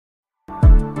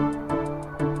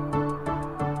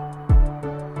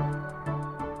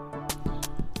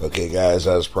Okay, guys,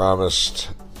 as promised,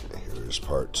 here's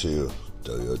part 2,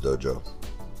 Doyo Dojo.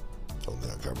 Only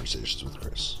on Conversations with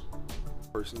Chris.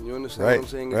 Person, you understand what I'm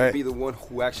saying? Right. Be the one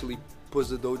who actually puts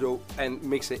the dojo and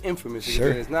makes it infamous.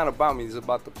 Sure. It's not about me; it's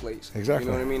about the place. Exactly.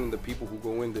 You know what I mean? And the people who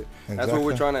go in there. Exactly. That's what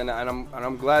we're trying to, and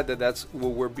I'm glad that that's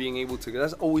what we're being able to.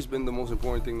 That's always been the most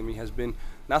important thing to me. Has been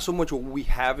not so much what we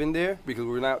have in there, because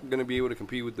we're not going to be able to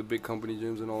compete with the big company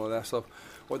gyms and all of that stuff,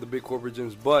 or the big corporate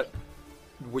gyms, but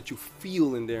what you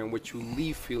feel in there and what you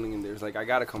leave feeling in there. It's like, I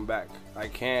gotta come back. I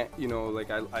can't,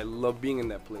 I love being in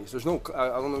that place. There's no, I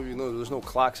don't know if you know, there's no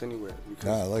clocks anywhere, because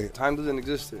I like it. time doesn't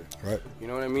exist there. Right. You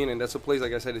know what I mean? And that's a place,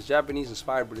 like I said, it's Japanese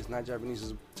inspired, but it's not Japanese.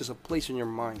 It's just a place in your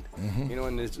mind. Mm-hmm. You know,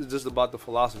 and it's just about the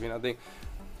philosophy. And I think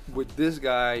with this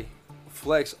guy,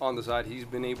 Flex, on the side, he's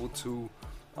been able to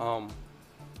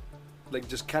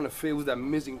just kind of fill that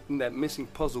missing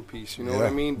puzzle piece, you know what I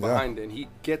mean, behind it. And he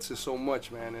gets it so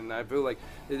much, man. And I feel like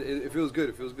it feels good.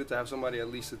 It feels good to have somebody at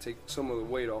least to take some of the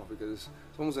weight off, because it's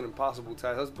almost an impossible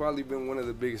task. That's probably been one of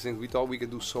the biggest things. We thought we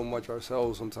could do so much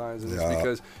ourselves sometimes, and it's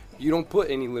because you don't put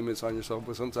any limits on yourself.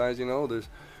 But sometimes,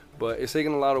 but it's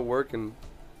taking a lot of work, and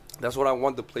that's what I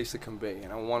want the place to convey,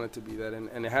 and I want it to be that,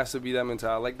 and it has to be that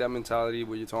mentality. I like that mentality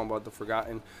where you're talking about the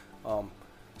forgotten.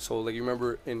 So, like, you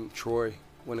remember in Troy,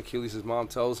 when Achilles' mom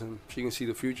tells him she can see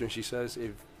the future, and she says,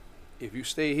 if you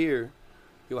stay here,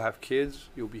 you'll have kids,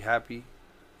 you'll be happy,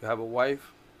 you'll have a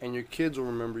wife, and your kids will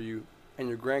remember you, and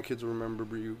your grandkids will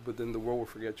remember you, but then the world will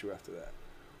forget you after that.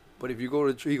 But if you go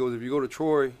to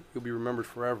Troy, you'll be remembered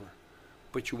forever,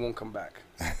 but you won't come back.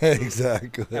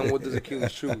 Exactly. And what does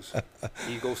Achilles choose?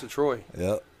 He goes to Troy.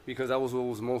 Yep. Because that was what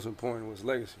was most important, was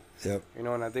legacy. Yep.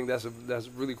 And I think that's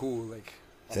really cool. Like,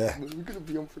 yeah. We're going to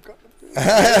be unforgotten.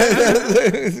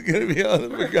 It's going to be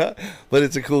unforgotten. But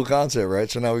it's a cool concept, right?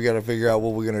 So now we got to figure out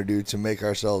what we're going to do to make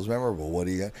ourselves memorable. What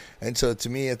do you got? And so to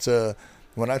me, it's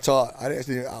when I taught,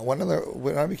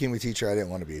 when I became a teacher, I didn't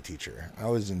want to be a teacher.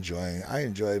 I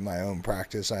enjoyed my own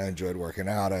practice. I enjoyed working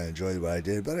out. I enjoyed what I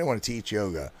did, but I didn't want to teach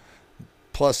yoga.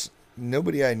 Plus,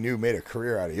 nobody I knew made a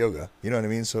career out of yoga. You know what I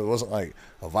mean? So it wasn't like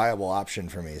a viable option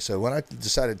for me. So when I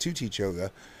decided to teach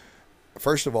yoga,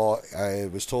 first of all, I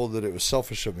was told that it was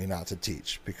selfish of me not to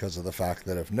teach, because of the fact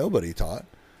that if nobody taught,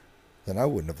 then I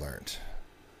wouldn't have learned.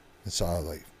 And so I was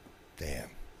like, damn,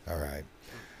 all right.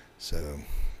 So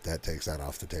that takes that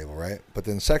off the table, right? But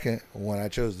then second, when I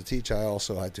chose to teach, I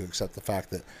also had to accept the fact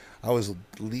that I was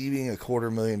leaving a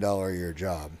 $250,000 a year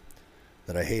job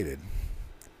that I hated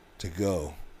to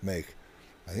go make.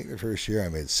 I think the first year I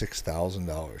made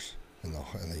 $6,000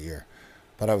 in the year.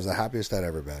 But I was the happiest I'd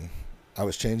ever been. I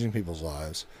was changing people's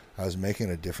lives. I was making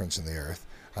a difference in the earth.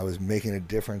 I was making a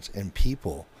difference in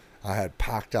people. I had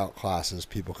packed out classes,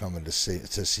 people coming to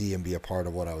see and be a part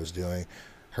of what I was doing.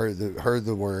 Heard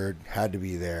the word, had to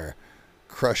be there,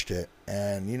 crushed it.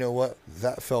 And you know what?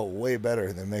 That felt way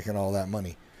better than making all that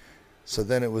money. So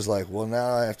then it was like, well,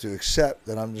 now I have to accept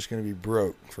that I'm just going to be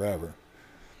broke forever.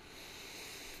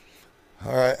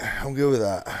 All right, I'm good with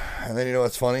that. And then you know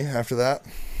what's funny? After that,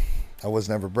 I was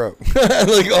never broke.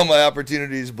 Like, all my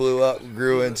opportunities blew up,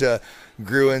 grew into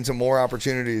more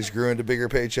opportunities, grew into bigger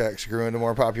paychecks, grew into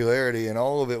more popularity, and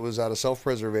all of it was out of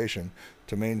self-preservation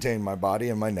to maintain my body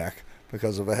and my neck,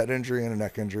 because of a head injury and a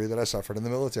neck injury that I suffered in the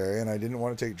military, and I didn't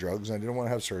want to take drugs, and I didn't want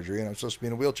to have surgery, and I'm supposed to be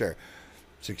in a wheelchair.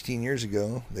 16 years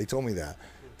ago, they told me that.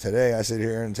 Today, I sit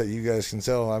here and you guys can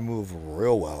tell I move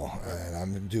real well, and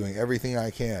I'm doing everything I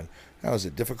can. Now, is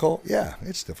it difficult? Yeah,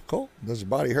 it's difficult. Does your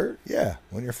body hurt? Yeah.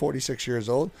 When you're 46 years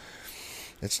old,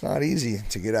 it's not easy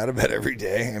to get out of bed every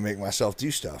day and make myself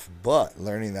do stuff. But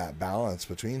learning that balance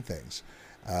between things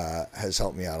has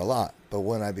helped me out a lot. But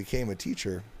when I became a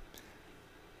teacher,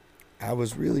 I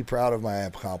was really proud of my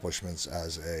accomplishments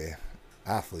as a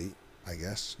athlete, I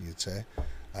guess you'd say.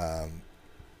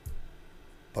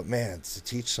 But man, to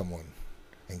teach someone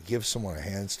and give someone a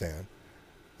handstand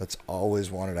that's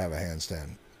always wanted to have a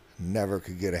handstand, never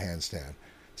could get a handstand,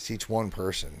 to teach one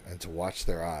person and to watch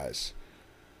their eyes,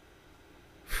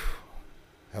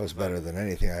 that was better than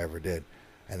anything I ever did.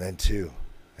 And then 2,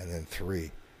 and then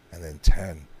 3, and then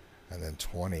 10, and then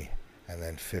 20, and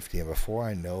then 50. And before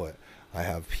I know it, I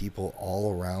have people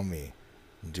all around me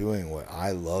doing what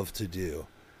I love to do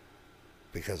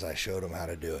because I showed them how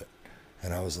to do it.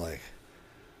 And I was like,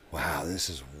 wow, this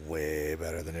is way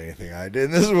better than anything I did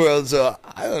in this world. So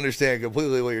I understand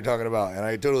completely what you're talking about, and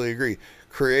I totally agree.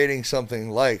 Creating something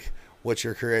like what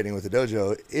you're creating with the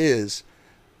dojo is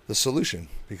the solution,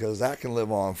 because that can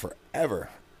live on forever.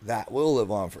 That will live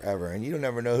on forever, and you don't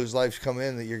never know whose life's come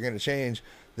in that you're going to change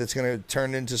that's going to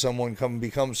turn into someone,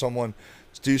 become someone,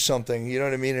 do something, you know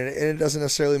what I mean? And it doesn't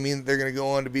necessarily mean that they're going to go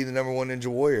on to be the #1 Ninja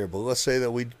Warrior, but let's say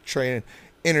that we train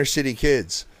inner city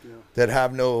kids that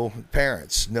have no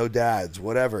parents, no dads,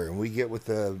 whatever, and we get with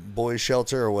the boys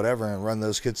shelter or whatever and run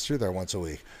those kids through there once a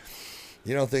week.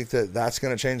 You don't think that that's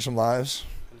going to change some lives?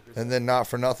 100%. And then not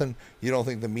for nothing, you don't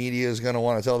think the media is going to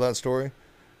want to tell that story?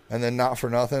 And then not for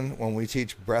nothing, when we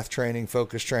teach breath training,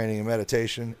 focus training, and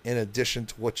meditation, in addition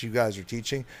to what you guys are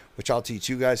teaching, which I'll teach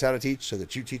you guys how to teach so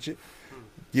that you teach it,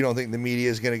 you don't think the media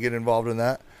is going to get involved in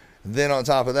that? And then on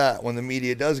top of that, when the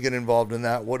media does get involved in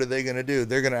that, what are they going to do?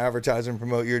 They're going to advertise and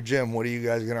promote your gym. What are you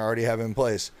guys going to already have in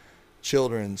place?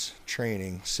 Children's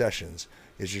training sessions.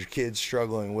 Is your kid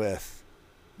struggling with?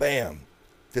 Bam.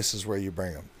 This is where you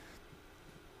bring them.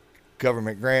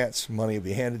 Government grants, money will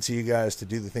be handed to you guys to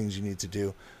do the things you need to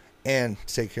do and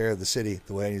take care of the city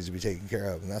the way it needs to be taken care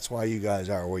of. And that's why you guys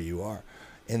are where you are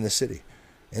in the city.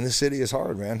 And the city is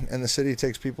hard, man. And the city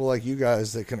takes people like you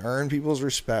guys that can earn people's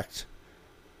respect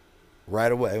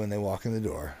right away when they walk in the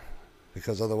door,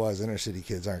 because otherwise inner city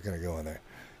kids aren't going to go in there.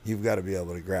 You've got to be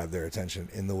able to grab their attention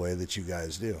in the way that you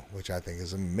guys do, which I think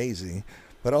is amazing.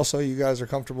 But also you guys are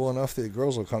comfortable enough that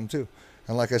girls will come too.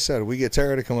 And like I said, we get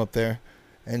Tara to come up there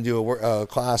and do a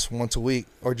class once a week,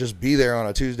 or just be there on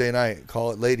a Tuesday night,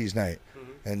 call it ladies night.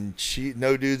 And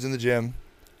no dudes in the gym.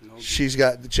 She's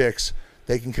got the chicks.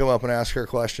 They can come up and ask her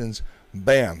questions.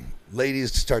 Bam.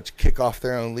 Ladies start to kick off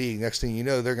their own league. Next thing you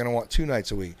know, they're going to want 2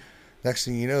 nights a week. Next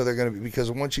thing you know, they're going to be, because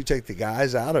once you take the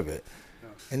guys out of it,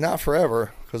 and not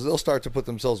forever, because they'll start to put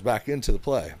themselves back into the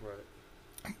play.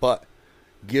 Right. But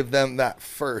give them that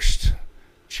first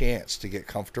chance to get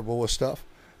comfortable with stuff.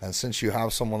 And since you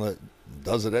have someone that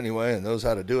does it anyway and knows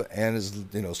how to do it and is,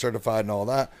 certified and all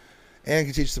that, and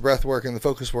can teach the breath work and the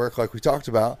focus work like we talked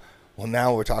about, well,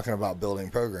 now we're talking about building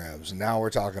programs. And now we're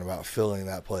talking about filling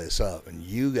that place up. And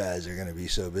you guys are going to be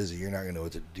so busy, you're not going to know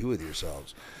what to do with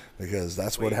yourselves. Because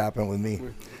that's what happened with me.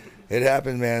 It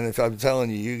happened, man. If I'm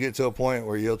telling you, you get to a point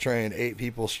where you'll train 8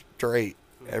 people straight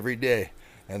every day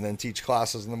and then teach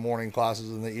classes in the morning, classes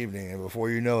in the evening. And before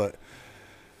you know it,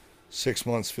 6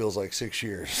 months feels like 6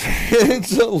 years.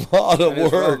 It's a lot of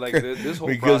work. Like this whole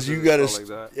because you got to,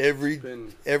 like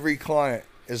every client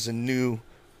is a new,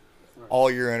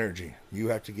 all your energy. You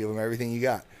have to give them everything you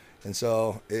got. And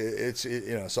so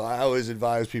so I always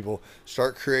advise people,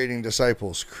 start creating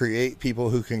disciples, create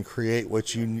people who can create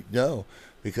what you know,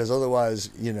 because otherwise,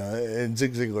 and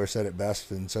Zig Ziglar said it best,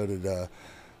 and so did,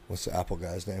 what's the Apple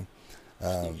guy's name?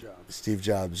 Steve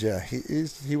Jobs. Yeah.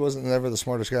 He wasn't never the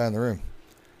smartest guy in the room.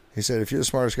 He said, if you're the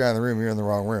smartest guy in the room, you're in the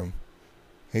wrong room.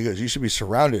 He goes, you should be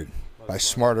surrounded by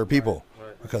smarter people.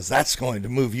 Because that's going to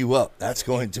move you up. That's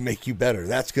going to make you better.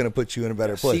 That's going to put you in a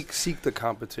better place. Seek the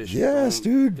competition. Yes,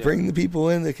 dude. Yeah. Bring the people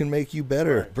in that can make you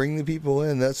better. Right. Bring the people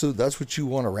in. That's what you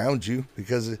want around you.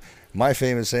 Because my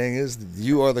famous saying is,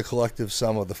 you are the collective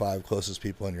sum of the 5 closest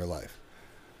people in your life.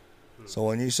 So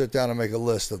when you sit down and make a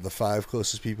list of the 5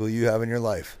 closest people you have in your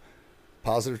life,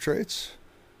 positive traits,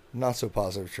 not so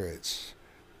positive traits,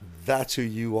 that's who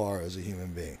you are as a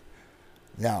human being.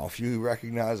 Now, if you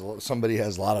recognize somebody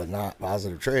has a lot of not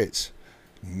positive traits,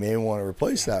 you may want to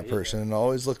replace that person and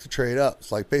always look to trade up.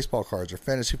 It's like baseball cards or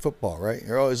fantasy football, right?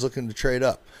 You're always looking to trade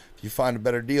up. If you find a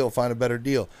better deal, find a better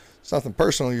deal. It's nothing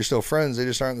personal. You're still friends. They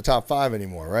just aren't in the top 5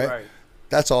 anymore, right?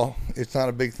 That's all. It's not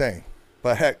a big thing.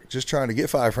 But heck, just trying to get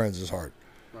 5 friends is hard,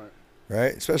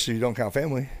 right? Especially if you don't count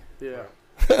family. Yeah.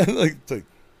 like,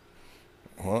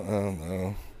 well, I don't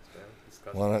know.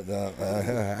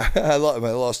 I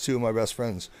lost 2 of my best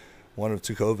friends, one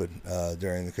to COVID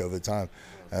during the COVID time,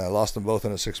 and I lost them both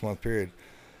in a 6-month period.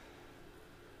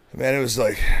 Man, it was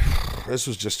like, this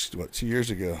was just 2 years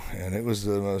ago, and it was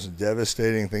the most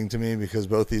devastating thing to me, because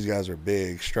both these guys are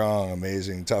big, strong,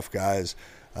 amazing, tough guys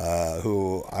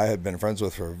who I had been friends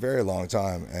with for a very long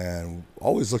time, and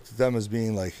always looked at them as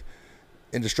being like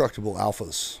indestructible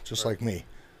alphas, just like me.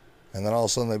 And then all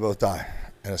of a sudden they both die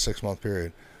in a 6-month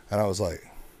period. And I was like,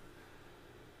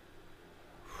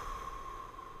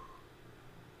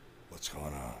 what's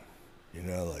going on?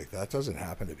 Like, that doesn't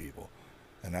happen to people.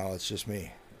 And now it's just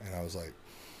me. And I was like,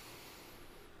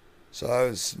 so I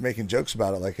was making jokes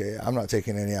about it. Like, hey, I'm not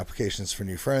taking any applications for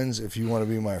new friends. If you want to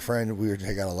be my friend, we would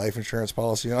take out a life insurance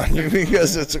policy on you,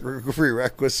 because it's a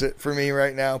prerequisite for me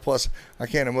right now. Plus, I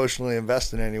can't emotionally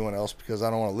invest in anyone else because I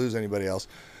don't want to lose anybody else.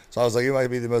 So I was like, it might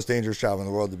be the most dangerous job in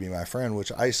the world to be my friend, which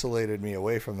isolated me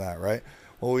away from that, right?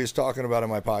 What we was talking about in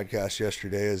my podcast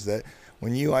yesterday is that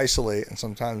when you isolate and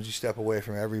sometimes you step away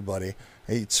from everybody,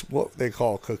 it's what they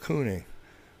call cocooning.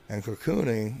 And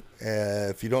cocooning,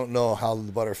 if you don't know how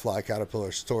the butterfly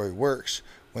caterpillar story works,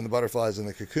 when the butterfly's in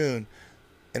the cocoon,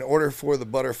 in order for the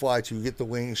butterfly to get the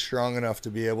wings strong enough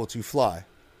to be able to fly,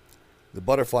 the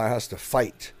butterfly has to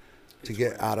fight to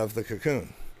get out of the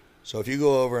cocoon. So if you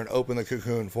go over and open the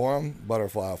cocoon for them,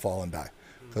 butterfly will fall and die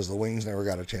because the wings never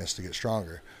got a chance to get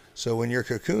stronger. So when you're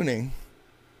cocooning,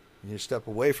 you step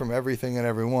away from everything and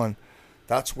everyone,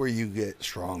 that's where you get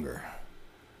stronger.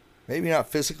 Maybe not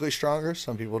physically stronger.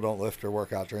 Some people don't lift or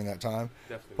work out during that time.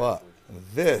 Definitely. But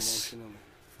this,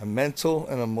 a mental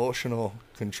and emotional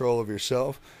control of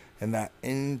yourself and that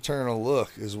internal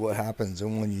look is what happens.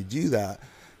 And when you do that,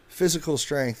 physical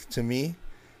strength to me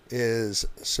is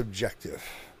subjective,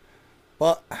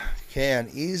 but can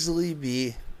easily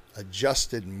be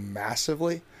adjusted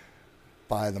massively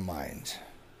by the mind.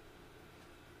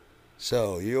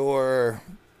 So you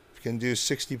can do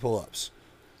 60 pull-ups,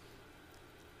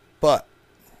 but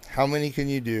how many can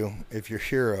you do if your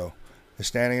hero is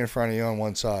standing in front of you on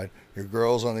one side, your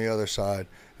girl's on the other side,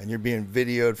 and you're being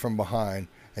videoed from behind,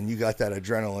 and you got that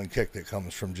adrenaline kick that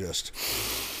comes from just,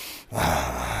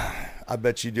 I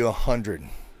bet you do 100.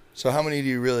 So how many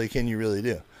can you really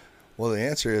do? Well, the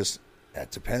answer is,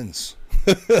 that depends.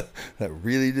 That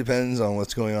really depends on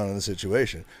what's going on in the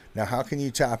situation. Now, how can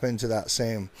you tap into that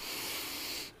same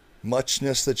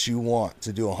muchness that you want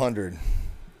to do 100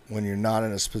 when you're not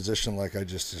in a position like I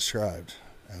just described?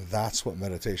 And that's what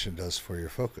meditation does for your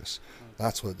focus.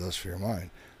 That's what it does for your mind.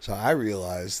 So I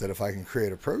realized that if I can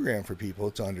create a program for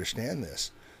people to understand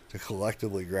this, to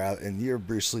collectively grab, and you're a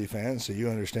Bruce Lee fan, so you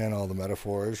understand all the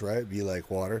metaphors, right? Be like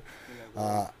water.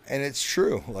 And it's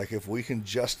true. Like if we can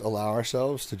just allow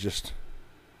ourselves to just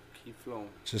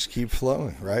keep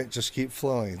flowing, right? Just keep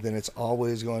flowing, then it's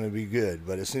always going to be good.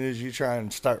 But as soon as you try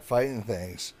and start fighting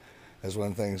things, is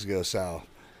when things go south.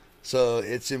 So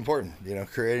it's important,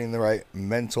 creating the right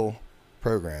mental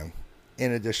program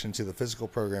in addition to the physical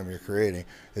program you're creating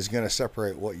is going to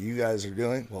separate what you guys are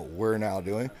doing, what we're now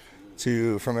doing,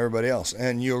 from everybody else.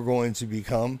 And you're going to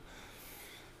become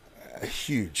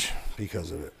huge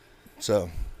because of it. So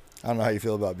I don't know how you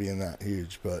feel about being that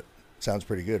huge, but it sounds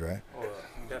pretty good, right? Oh,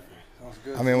 definitely. Sounds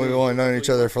good. I mean, we've only known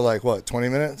each other for 20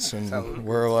 minutes, and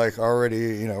we're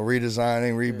already,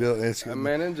 redesigning, rebuilding.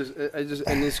 Man, and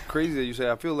it's crazy that you say.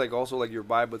 I feel like also like your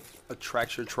vibe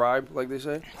attracts your tribe, like they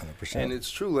say. 100%. And it's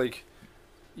true. Like,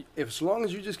 as long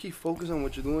as you just keep focused on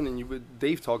what you're doing, and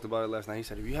Dave talked about it last night. He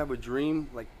said, if you have a dream,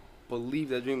 believe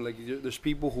that dream. Like, there's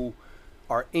people who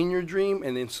are in your dream,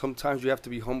 and then sometimes you have to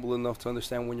be humble enough to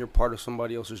understand when you're part of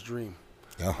somebody else's dream.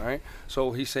 Yeah. Right?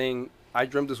 So he's saying, I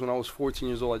dreamt this when I was 14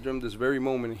 years old. I dreamt this very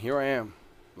moment, and here I am.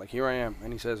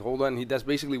 And he says, hold on. That's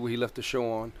basically what he left the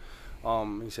show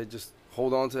on. He said, just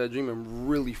hold on to that dream and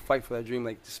really fight for that dream.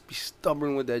 Like, just be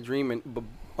stubborn with that dream, but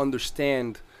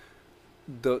understand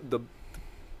the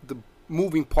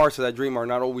moving parts of that dream are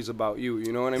not always about you.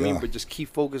 You know what I mean? But just keep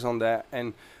focused on that.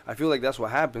 And I feel like that's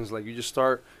what happens. Like, you just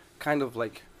start kind of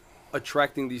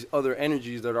attracting these other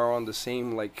energies that are on the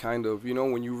same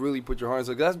when you really put your heart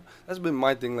into that's been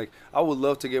my thing. Like, I would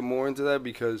love to get more into that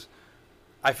because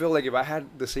I feel like if I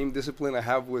had the same discipline I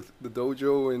have with the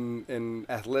dojo and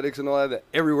athletics and all that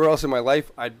everywhere else in my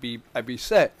life, I'd be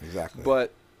set. Exactly.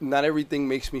 But not everything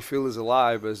makes me feel as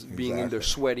alive as being in there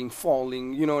sweating,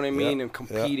 falling, you know what I mean? Yep. And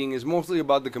competing is mostly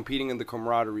about the competing and the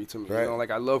camaraderie to me.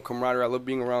 Right. I love camaraderie. I love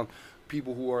being around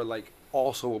people who are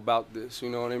also about this, you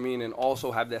know what I mean? And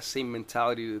also have that same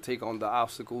mentality to take on the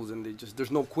obstacles, and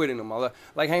there's no quitting them. I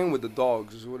like hanging with the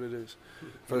dogs is what it is.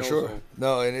 For sure. So.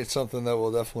 No, and it's something that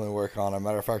we'll definitely work on. As a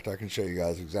matter of fact, I can show you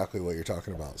guys exactly what you're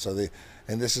talking about.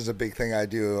 And this is a big thing I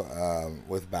do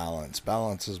with balance.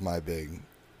 Balance is my big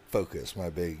focus, my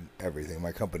big everything.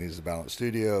 My company is the Balance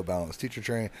Studio, Balance Teacher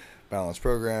Training, Balance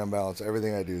Program, Balance.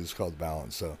 Everything I do is called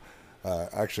Balance. So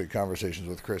actually, Conversations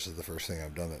with Chris is the first thing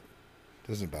I've done that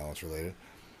isn't balance related.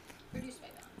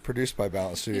 Produced by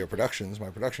Balance Studio Productions, my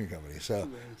production company. So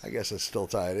I guess it's still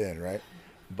tied in, right?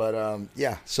 But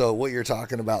so what you're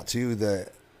talking about too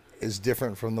that is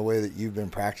different from the way that you've been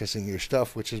practicing your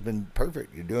stuff, which has been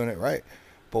perfect. You're doing it right.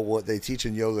 But what they teach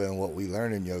in yoga and what we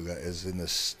learn in yoga is in the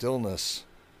stillness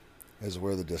is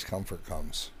where the discomfort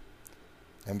comes.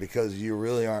 And because you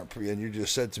really aren't, and you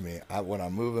just said to me, when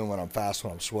I'm moving, when I'm fast,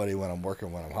 when I'm sweaty, when I'm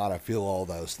working, when I'm hot, I feel all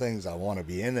those things. I want to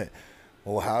be in it.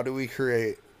 Well, how do we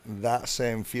create that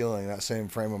same feeling, that same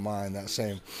frame of mind, that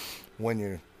same when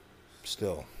you're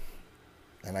still?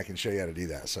 And I can show you how to do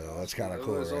that. So that's kind of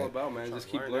cool, That's right? all about, man. Just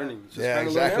keep learning. Just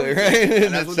exactly, right?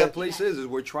 And that's what that place is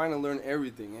we're trying to learn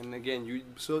everything. And again, you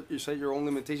set your own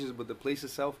limitations, but the place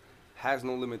itself has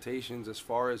no limitations as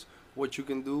far as what you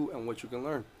can do and what you can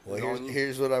learn. Well,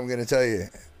 here's what I'm going to tell you.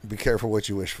 Be careful what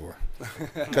you wish for.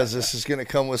 Because this is going to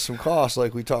come with some costs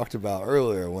like we talked about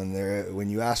earlier. When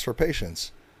you ask for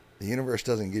patience, the universe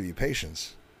doesn't give you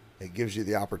patience. It gives you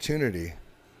the opportunity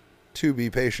to be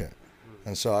patient.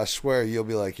 And so I swear you'll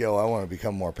be like, yo, I want to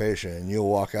become more patient. And you'll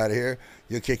walk out of here.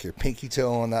 You'll kick your pinky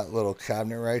toe on that little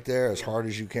cabinet right there as hard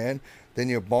as you can. Then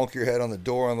you'll bonk your head on the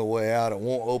door on the way out. It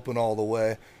won't open all the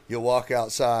way. You'll walk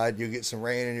outside. You'll get some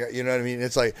rain. And you know what I mean?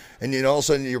 It's like, and all of a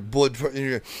sudden your blood,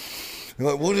 you're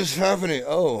like, what is happening?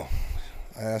 Oh,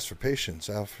 I asked for patience.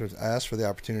 I asked for the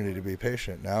opportunity to be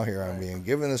patient. Now here I'm being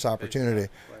given this opportunity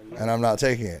and I'm not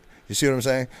taking it. You see what I'm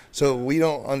saying? So we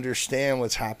don't understand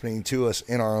what's happening to us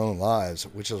in our own lives,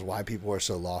 which is why people are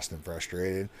so lost and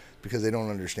frustrated, because they don't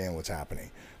understand what's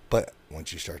happening. But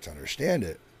once you start to understand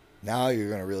it, now you're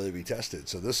going to really be tested.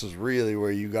 So this is really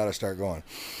where you got to start going.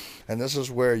 And this is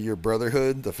where your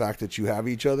brotherhood, the fact that you have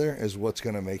each other, is what's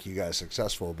going to make you guys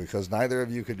successful, because neither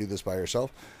of you could do this by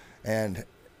yourself. And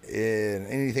in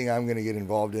anything I'm going to get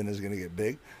involved in is going to get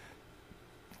big.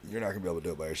 You're not going to be able to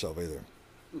do it by yourself either.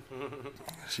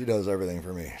 She does everything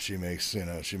for me. She makes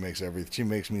everything. She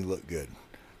makes me look good.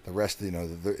 The rest,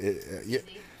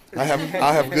 I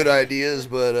have good ideas,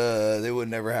 but they would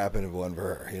never happen if it wasn't for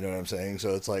her. You know what I'm saying?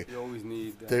 So it's like you always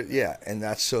need that. Yeah, and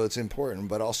so it's important,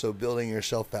 but also building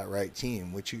yourself that right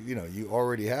team, which you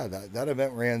already have. That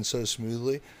event ran so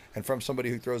smoothly, and from somebody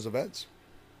who throws events,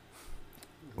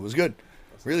 it was good,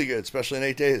 really good, especially in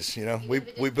 8 days.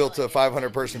 We built a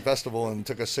 500-person festival and it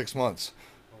took us 6 months.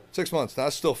 6 months.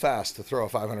 That's still fast to throw a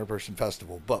 500-person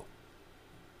festival, but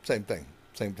same thing,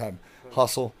 same time,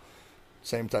 hustle,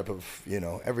 same type of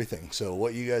everything. So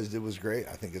what you guys did was great.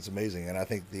 I think it's amazing, and I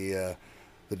think the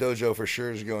dojo for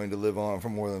sure is going to live on for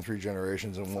more than 3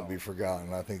 generations and won't be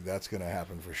forgotten. I think that's going to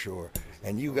happen for sure.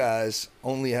 And you guys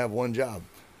only have one job: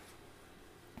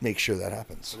 make sure that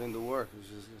happens. Put in the work.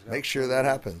 Make sure that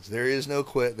happens. There is no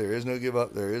quit. There is no give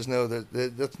up. There is no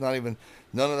that's not even,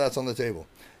 none of that's on the table.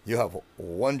 You have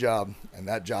one job, and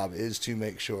that job is to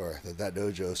make sure that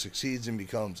dojo succeeds and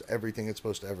becomes everything it's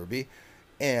supposed to ever be.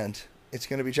 And it's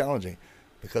going to be challenging,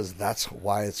 because that's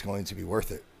why it's going to be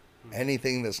worth it.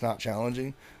 Anything that's not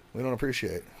challenging, we don't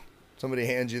appreciate. Somebody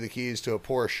hands you the keys to a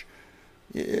Porsche.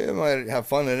 You might have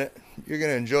fun in it. You're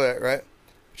going to enjoy it, right?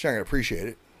 But you're not going to appreciate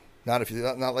it. Not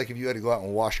like if you had to go out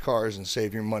and wash cars and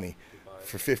save your money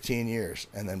for 15 years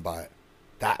and then buy it.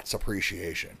 That's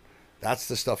appreciation. That's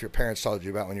the stuff your parents told you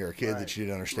about when you were a kid that you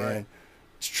didn't understand. Right.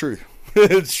 It's true.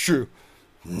 It's true.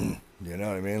 You know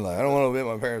what I mean? Like, I don't want to admit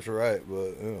my parents were right,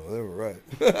 but they were right.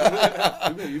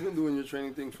 You've been doing your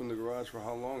training thing from the garage for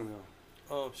how long now?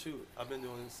 Oh, shoot. I've been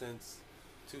doing it since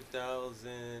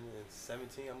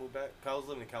 2017. I moved back. I was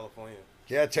living in California.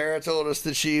 Yeah, Tara told us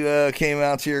that she came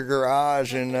out to your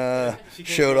garage and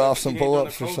showed off some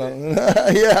pull-ups or something.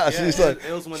 Yeah, she's like...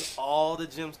 It was when all the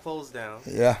gyms closed down.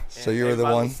 Yeah, so you were the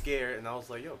one. I was scared, and I was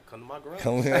like, yo, come to my garage.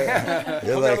 Come here.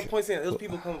 There was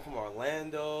people coming from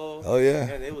Orlando. Oh, yeah.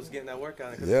 And they was getting that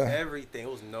workout because everything.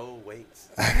 It was no weights.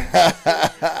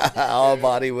 All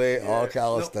body weight, all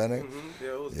calisthenic.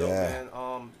 Yeah, it was dope, man.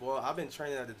 Well, I've been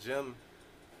training at the gym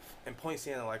in Point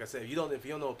Siena. Like I said, if you don't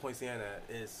know what Point Siena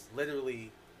is,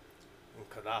 literally in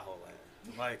Cadajo land.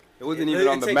 Like, it wasn't even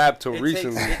on the map till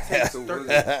recently. It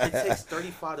takes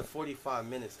 35 to 45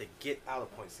 minutes to get out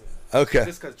of Point Siena. Okay.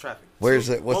 Just because of traffic. Where's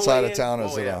it? What side of town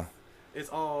is it on?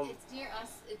 It's It's near us.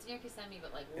 It's near Kissimmee,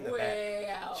 but like in the way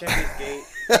back. out. Champions Gate.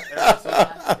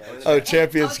 Oh,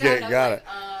 Champions Gate. Got it.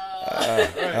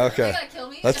 Okay. You gotta kill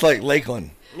me. That's like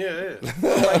Lakeland. Yeah.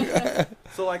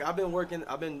 So I've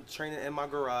been training in my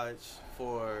garage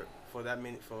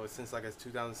since like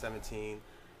 2017,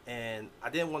 and I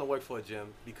didn't want to work for a gym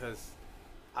because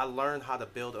I learned how to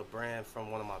build a brand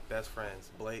from one of my best friends,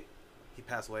 Blake. He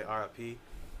passed away, RIP,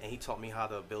 and he taught me how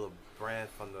to build a brand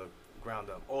from the ground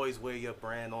up. Always wear your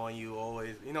brand on you,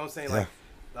 always, you know what I'm saying? Like,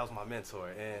 that was my mentor,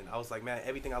 and I was like, man,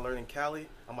 everything I learned in Cali,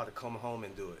 I'm about to come home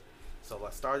and do it. So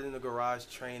I started in the garage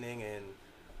training, and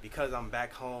because I'm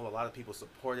back home, a lot of people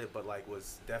support it, but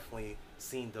was definitely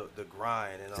seen the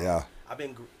grind. And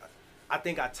I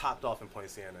think I topped off in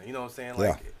Point Siena. You know what I'm saying?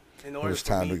 In order, it was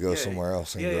time to go somewhere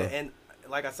else. And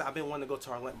like I said, I've been wanting to go to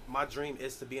Orlando. My dream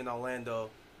is to be in Orlando.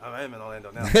 I am in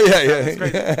Orlando now. It's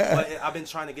crazy. But I've been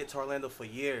trying to get to Orlando for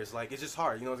years. Like, it's just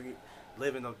hard,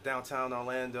 live in downtown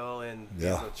Orlando and be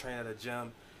able to train at a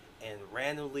gym. And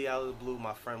randomly out of the blue,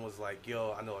 my friend was like,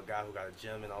 yo, I know a guy who got a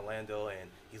gym in Orlando, and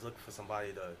he's looking for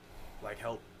somebody to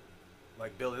help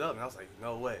build it up. And I was like,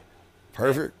 no way.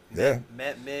 Perfect.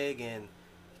 Met Mig, and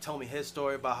he told me his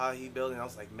story about how he built it. And I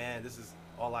was like, man, this is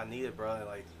all I needed, bro. And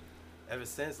ever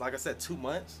since, like I said, 2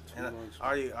 months, and I'm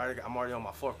already on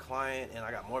my 4th client, and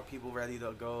I got more people ready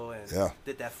to go, and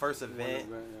did that first event,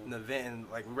 and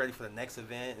like we're ready for the next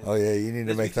event. Oh yeah, you need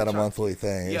to make that a monthly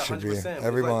thing. Yeah, it should 100%. be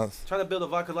every month. Trying to build a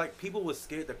vibe, cause like people were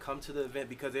scared to come to the event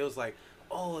because it was like,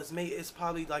 oh, it's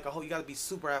probably like you got to be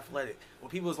super athletic. Well,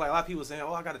 people was like, a lot of people saying,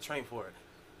 oh, I got to train for it.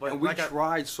 But we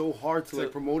tried so hard to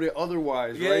like promote it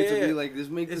otherwise, right? To be like, just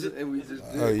make this, and we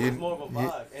just did. It's more of a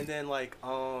vibe. And then like,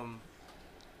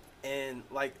 and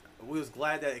like we was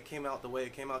glad that it came out the way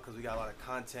it came out because we got a lot of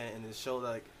content and it showed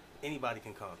like anybody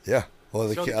can come. Yeah. Well,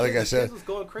 like I said,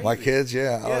 my kids,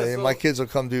 my kids will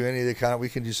come do any of the kind. We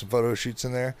can do some photo shoots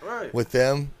in there with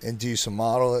them and do some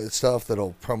model stuff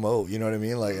that'll promote. You know what I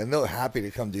mean? Like, and they're happy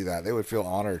to come do that. They would feel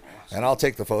honored, and I'll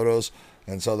take the photos,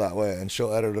 and so that way, and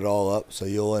she'll edit it all up, so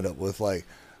you'll end up with like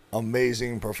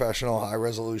amazing professional high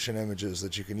resolution images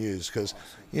that you can use because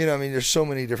you know, I mean, there's so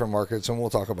many different markets, and we'll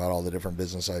talk about all the different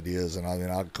business ideas, and I mean,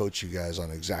 I'll coach you guys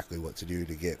on exactly what to do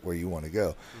to get where you want to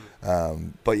go.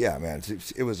 But yeah, man,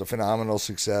 it was a phenomenal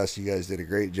success. You guys did a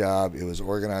great job. It was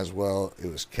organized well. It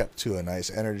was kept to a nice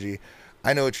energy.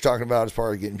 I know what you're talking about as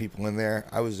far as getting people in there.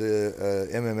 I was a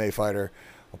MMA fighter,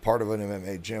 a part of an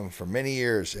MMA gym for many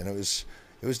years, and it was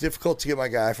difficult to get my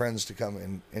guy friends to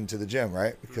come into the gym,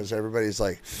 right? Because everybody's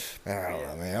like, man, I don't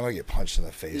know, man, I'm going to get punched in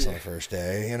the face on the first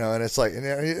day, you know? And it's like,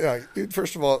 dude,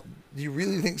 first of all, do you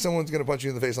really think someone's going to punch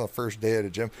you in the face on the first day at a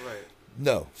gym? Right.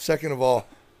 No. Second of all,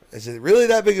 is it really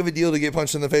that big of a deal to get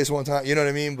punched in the face one time? You know what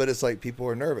I mean? But it's like people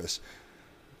are nervous.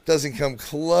 Doesn't come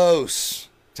close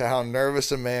to how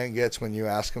nervous a man gets when you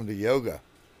ask him to yoga.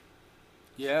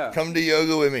 Yeah. Come to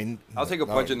yoga with me. I'll take a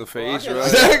punch in the face, right?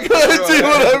 Exactly. See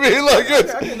what I mean?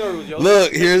 Like,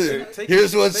 look,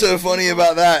 here's what's so funny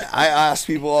about that. I ask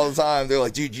people all the time. They're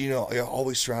like, dude, you know, you're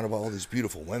always surrounded by all these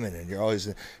beautiful women, and you're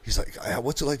always. He's like,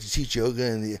 what's it like to teach yoga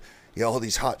and all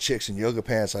these hot chicks in yoga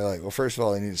pants? I like, well, first of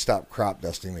all, they need to stop crop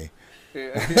dusting me.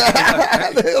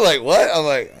 Yeah. They're like, what? I'm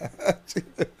like,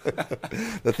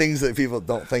 the things that people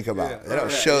don't think about. They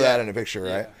don't show that in a picture,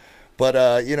 right?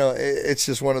 But, you know, it's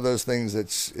just one of those things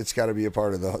it's got to be a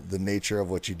part of the nature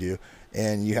of what you do.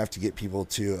 And you have to get people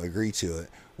to agree to it,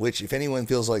 which if anyone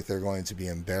feels like they're going to be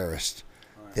embarrassed,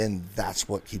 then that's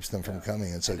what keeps them from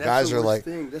coming. And so guys are like...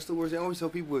 That's the worst thing. I always tell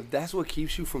people, if that's what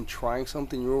keeps you from trying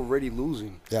something, you're already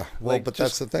losing. Yeah, well, but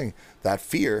that's the thing. That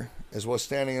fear is what's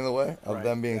standing in the way of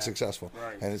them being successful.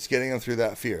 Right. And it's getting them through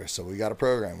that fear. So we got a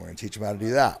program. We're going to teach them how to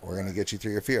do that. We're going to get you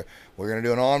through your fear. We're going to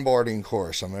do an onboarding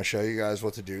course. I'm going to show you guys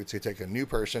what to do to take a new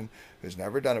person who's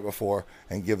never done it before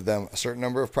and give them a certain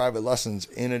number of private lessons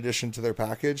in addition to their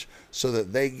package so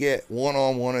that they get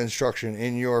one-on-one instruction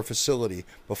in your facility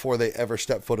before they ever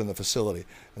step foot in the facility.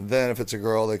 And then if it's a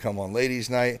girl, they come on ladies'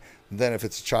 night. Then if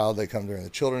it's a child, they come during the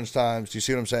children's times. Do you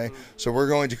see what I'm saying? Mm-hmm. So we're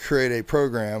going to create a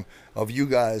program of you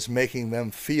guys making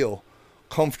them feel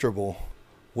comfortable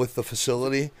with the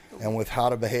facility and with how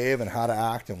to behave and how to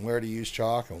act and where to use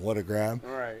chalk and what to grab.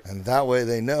 Right. And that way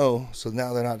they know, so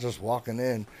now they're not just walking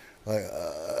in like,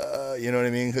 you know what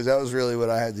I mean? Because that was really what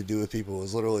I had to do with people,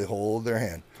 was literally hold their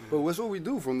hand. But that's what we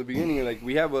do from the beginning. Like,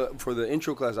 we have for the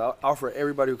intro class, I offer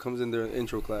everybody who comes in there an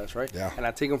intro class, right? Yeah. And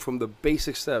I take them from the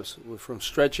basic steps, from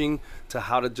stretching to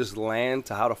how to just land,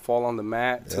 to how to fall on the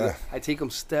mat. I take them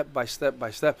step by step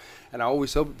by step. And I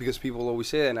always help because people always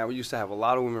say that. And I used to have a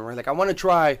lot of women, right? Like, I want to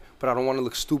try, but I don't want to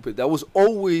look stupid. That was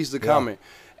always the comment.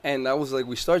 And I was like,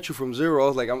 we start you from zero. I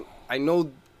was like, I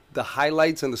know the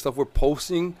highlights and the stuff we're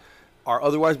posting are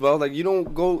otherwise, but I was like, you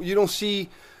don't see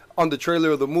on the trailer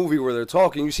of the movie where they're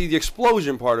talking, you see the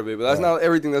explosion part of it, but that's not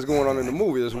everything that's going on in the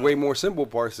movie. There's way more simple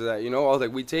parts to that, you know? I was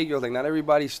like, not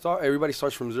everybody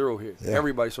starts from zero here. Yeah.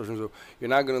 Everybody starts from zero. You're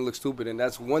not going to look stupid, and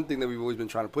that's one thing that we've always been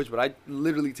trying to push, but I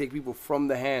literally take people from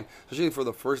the hand, especially for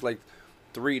the first,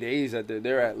 3 days that they're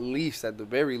there at the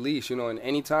very least, you know, and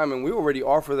anytime, and we already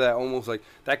offer that almost like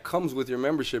that comes with your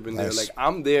membership in there. Like,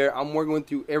 I'm there, I'm working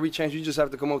with you every chance. You just have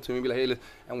to come up to me and be like, hey,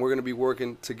 and we're going to be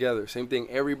working together. Same thing.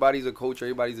 Everybody's a coach,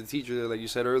 everybody's a teacher there, like you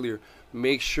said earlier.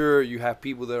 Make sure you have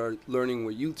people that are learning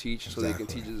what you teach so they can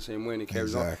teach it the same way and it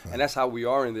carries on. And that's how we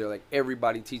are in there. Like,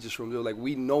 everybody teaches from there. Like,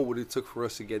 we know what it took for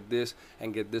us to get this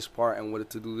and get this part and what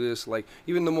to do this. Like,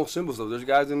 even the most simple stuff. There's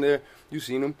guys in there, you've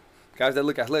seen them. Guys that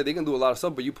look athletic, they can do a lot of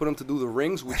stuff, but you put them to do the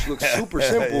rings, which looks super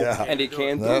simple, and they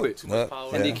can't do it.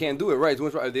 And they can't do it, right?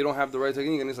 They don't have the right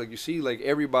technique, and it's like, you see, like,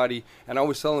 everybody, and I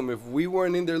always tell them, if we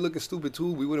weren't in there looking stupid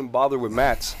too, we wouldn't bother with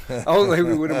mats. I was like,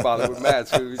 we wouldn't bother with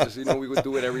mats. We just, we would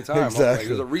do it every time. Exactly. Like,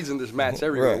 there's a reason there's mats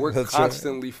everywhere. We're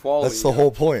constantly falling. That's the whole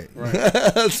point. Right.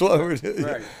 That's what we're doing.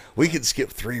 Right. We could skip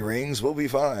 3 rings. We'll be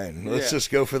fine. Let's Yeah. just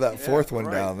go for that fourth one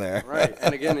right, down there. Right.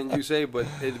 And again, and you say, but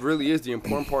it really is the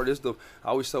important part is I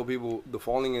always tell people the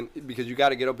falling in, because you got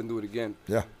to get up and do it again.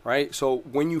 Yeah. Right. So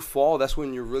when you fall, that's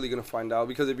when you're really going to find out,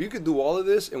 because if you could do all of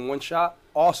this in one shot,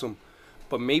 awesome.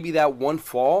 But maybe that one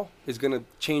fall is going to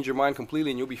change your mind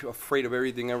completely and you'll be afraid of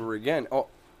everything ever again.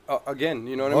 Again,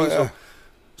 you know what I mean? Yeah.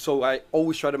 So I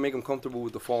always try to make them comfortable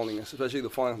with the falling, especially the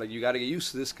falling. Like, you got to get used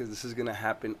to this because this is going to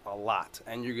happen a lot.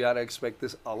 And you got to expect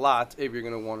this a lot if you're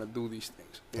going to want to do these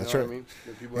things. You That's know right. what I mean?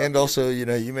 That people And have to also, you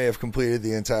know, you may have completed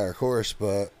the entire course,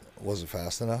 but was it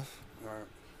fast enough? get- All right.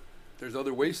 There's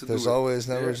other ways to There's do it. always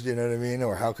numbers, Yeah. you know what I mean?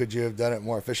 Or how could you have done it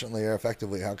more efficiently or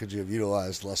effectively? How could you have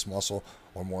utilized less muscle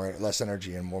or less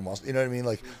energy and more muscle? You know what I mean?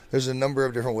 Like, there's a number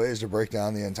of different ways to break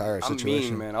down the entire I'm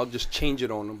situation. mean, man. I'll just change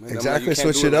it on them. And Exactly, I'm like, you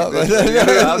can't switch do it up. Like this.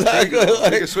 Yeah, I'll change it.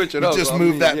 Exactly. You can switch it You up. just so I'm move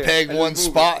mean, that yeah. peg I just one move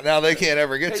spot. Now they can't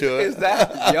ever get to it. Is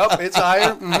that? Yup, it's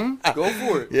higher. Go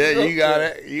for it. Yeah, you got Yeah.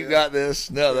 it. You got this.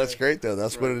 No, that's Yeah. great, though.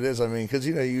 That's what Right. it is. I mean, because,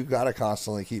 you know, you got to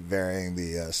constantly keep varying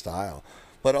the style.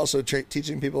 But also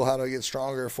teaching people how to get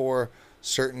stronger for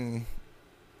certain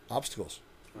obstacles.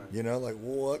 Right. You know, like,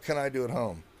 what can I do at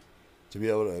home to be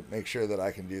able to make sure that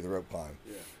I can do the rope climb?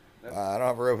 Yeah. I don't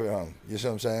have a rope at home. You see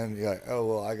what I'm saying? You're like, oh,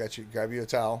 well, I got you. Grab you a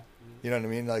towel. You know what I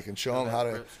mean? Like, and show them how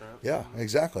to. Grip strap. Yeah,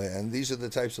 exactly. And these are the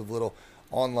types of little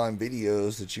online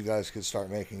videos that you guys could start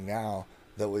making now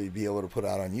that would be able to put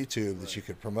out on YouTube that you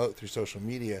could promote through social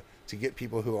media to get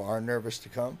people who are nervous to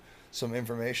come some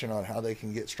information on how they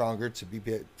can get stronger to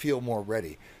feel more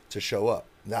ready to show up.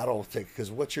 That'll take, because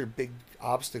what your big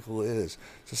obstacle is,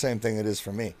 it's the same thing it is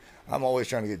for me. I'm always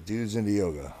trying to get dudes into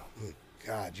yoga. Good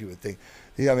God, you would think.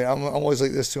 Yeah, I mean, I'm always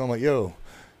like this too. I'm like, yo,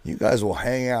 you guys will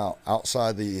hang out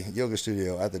outside the yoga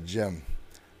studio at the gym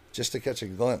just to catch a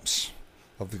glimpse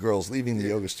of the girls leaving the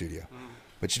yoga studio.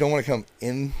 But you don't want to come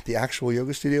in the actual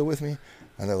yoga studio with me?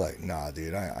 And they're like, nah,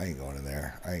 dude, I ain't going in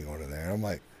there. I ain't going in there. And I'm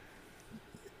like,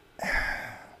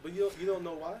 But you don't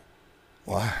know why?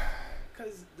 why?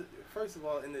 Because, first of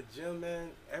all, in the gym, man,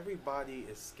 everybody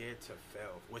is scared to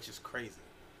fail, which is crazy.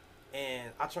 And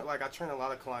I train a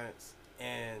lot of clients,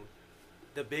 and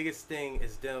the biggest thing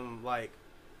is them, like,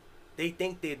 they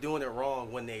think they're doing it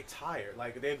wrong when they're tired.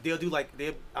 Like, they'll do, like,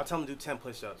 I'll tell them to do 10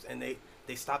 push-ups, and they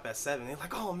stop at 7. They're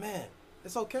like, oh, man,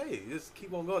 it's okay. Just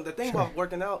keep on going. The thing about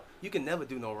working out, you can never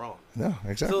do no wrong. No,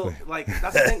 exactly. So, like,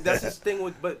 that's the thing. That's the thing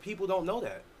with, but people don't know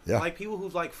that. Yeah. Like, people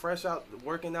who's, like, fresh out,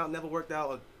 working out, never worked out,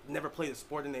 or never played a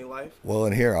sport in their life. Well,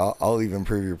 and here, I'll even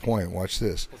prove your point. Watch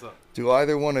this. What's up? Do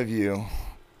either one of you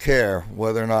care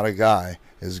whether or not a guy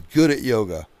is good at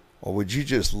yoga, or would you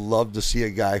just love to see a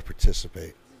guy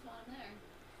participate? This is why I'm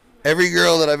there. Every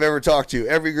girl that I've ever talked to,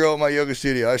 every girl in my yoga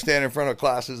studio, I stand in front of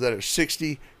classes that are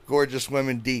 60 gorgeous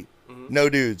women deep, no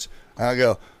dudes. And I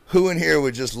go, who in here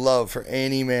would just love for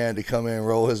any man to come in,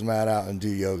 roll his mat out, and do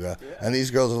yoga? Yeah. And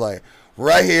these girls are like,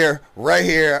 right here,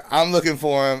 I'm looking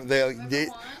for him.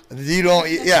 You don't,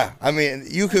 yeah. I mean,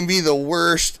 you can be the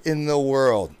worst in the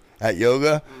world at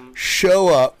yoga. Show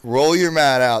up, roll your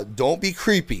mat out. Don't be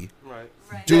creepy. Right.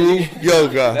 Right. Do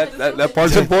yoga. That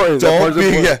part's important. That Don't part's be,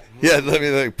 important. yeah. Let me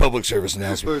like public service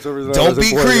announcement. Public service Don't announcement be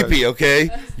is important, creepy, okay?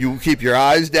 You keep your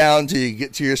eyes down till you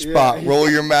get to your spot. Yeah. Roll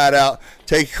your mat out.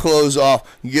 Take your clothes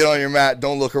off. Get on your mat.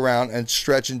 Don't look around and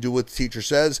stretch and do what the teacher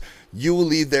says. You will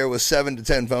leave there with 7 to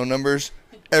 10 phone numbers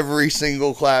every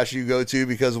single class you go to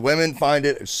because women find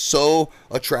it so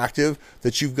attractive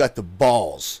that you've got the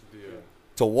balls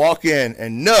to walk in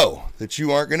and know that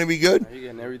you aren't going to be good You're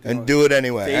getting everything and on do it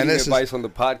anyway. dating And this advice is, on the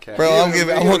podcast. bro, I'm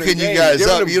hooking you guys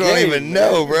up. You don't even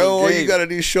know, bro. All you got to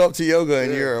do is show up to yoga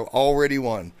and Yeah. you're already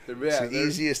won. Yeah, It's the there's-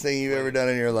 easiest thing you've ever done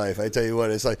in your life. I tell you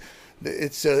what, it's like,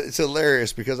 it's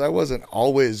hilarious because I wasn't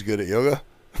always good at yoga.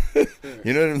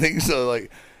 You know what I mean? So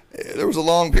like, there was a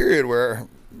long period where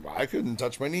I couldn't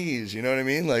touch my knees. You know what I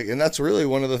mean? Like, and that's really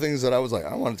one of the things that I was like,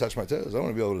 I want to touch my toes. I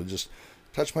want to be able to just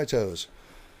touch my toes.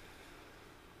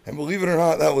 And believe it or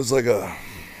not, that was like a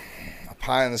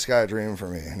pie in the sky dream for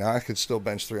me. Now I could still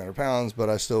bench 300 pounds, but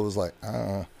I still was like,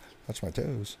 touch my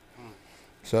toes.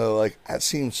 So like that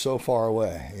seems so far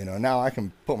away. You know, now I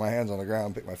can put my hands on the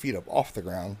ground, pick my feet up off the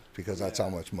ground because that's how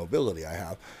much mobility I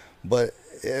have. But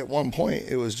at one point,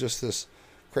 it was just this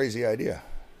crazy idea.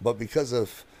 But because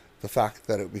of the fact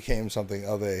that it became something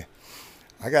of a,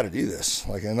 I got to do this.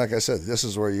 Like I said, this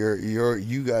is where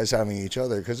you guys having each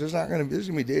other because there's gonna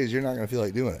be days you're not gonna feel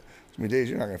like doing it. There's gonna be days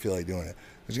you're not gonna feel like doing it.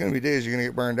 There's gonna be days you're gonna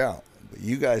get burned out. But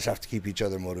you guys have to keep each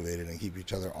other motivated and keep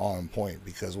each other on point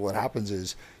because what happens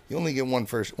is you only get one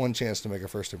chance to make a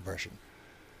first impression.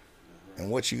 And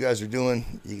what you guys are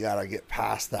doing, you gotta get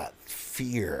past that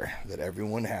fear that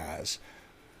everyone has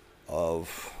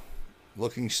of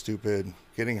looking stupid,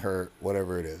 getting hurt,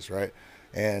 whatever it is, right?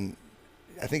 And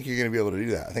I think you're going to be able to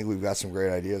do that. I think we've got some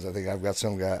great ideas. I think I've got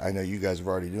some guy. I know you guys have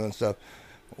already doing stuff.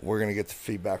 We're going to get the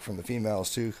feedback from the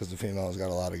females too, because the females got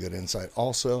a lot of good insight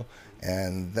also.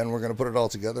 And then we're going to put it all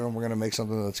together, and we're going to make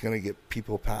something that's going to get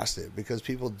people past it, because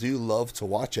people do love to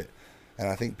watch it. And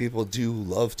I think people do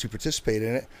love to participate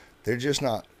in it. They're just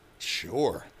not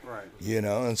sure. Right. You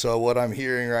know, and so what I'm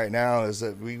hearing right now is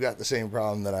that we've got the same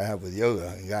problem that I have with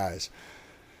yoga and guys.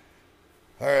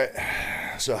 All right,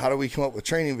 so how do we come up with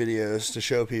training videos to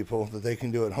show people that they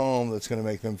can do at home that's going to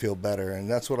make them feel better? And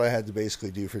that's what I had to basically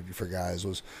do for guys,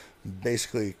 was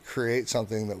basically create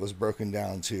something that was broken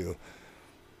down to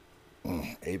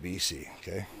ABC.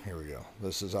 Okay, here we go.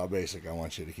 This is how basic I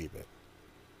want you to keep it.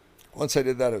 Once I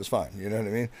did that, it was fine. You know what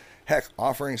I mean? Heck,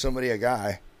 offering somebody, a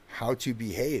guy, how to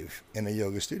behave in a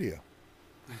yoga studio.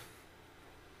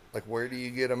 Like, where do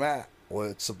you get a mat?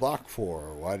 What's the block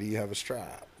for? Why do you have a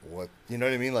strap? What, you know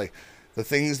what I mean? Like, the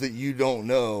things that you don't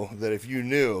know, that if you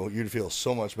knew, you'd feel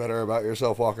so much better about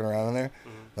yourself walking around in there.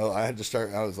 Mm-hmm. So I had to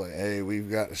start, I was like, hey,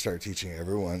 we've got to start teaching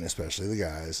everyone, especially the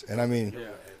guys. And I mean,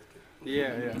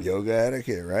 yoga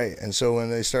etiquette, right? And so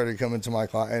when they started coming to my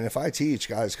class, and if I teach,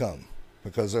 guys come,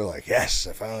 because they're like, yes,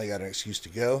 I finally got an excuse to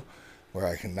go where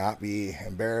I cannot be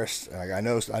embarrassed. Like, I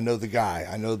know the guy,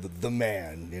 I know the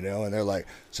man, you know, and they're like,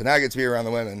 so now I get to be around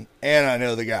the women, and I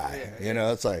know the guy, you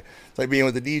know, it's like being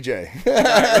with the DJ.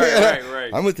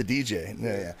 Right. I'm with the DJ.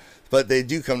 Yeah. But they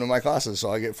do come to my classes,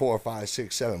 so I get 4, 5,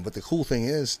 6, 7. But the cool thing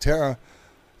is, Tara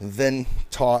then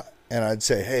taught, and I'd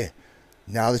say, hey,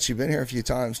 now that you've been here a few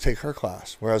times, take her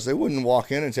class. Whereas they wouldn't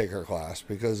walk in and take her class,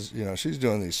 because, you know, she's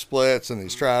doing these splits and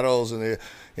these straddles, and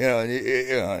you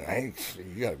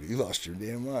lost your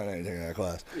damn mind. I ain't taking that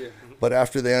class. Yeah. But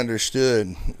after they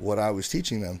understood what I was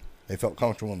teaching them, they felt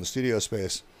comfortable in the studio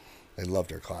space. They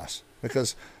loved her class,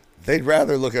 because they'd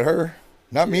rather look at her,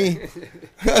 not me.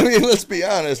 I mean, let's be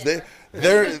honest.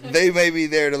 They may be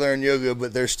there to learn yoga,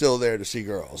 but they're still there to see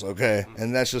girls. Okay,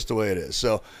 and that's just the way it is.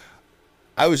 So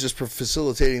I was just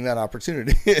facilitating that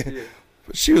opportunity.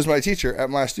 But she was my teacher at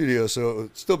my studio, so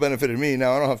it still benefited me.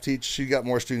 Now I don't have to teach. She got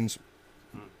more students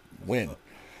win.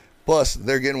 Plus,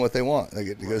 they're getting what they want. They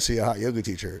get to go see a hot yoga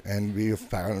teacher and be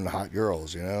found hot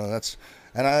girls, you know.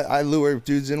 And I lure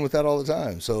dudes in with that all the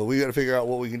time. So we got to figure out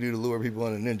what we can do to lure people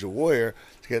in a Ninja Warrior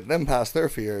to get them past their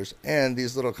fears. And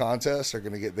these little contests are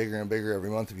going to get bigger and bigger every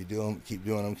month if you do them, keep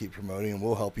doing them, keep promoting them.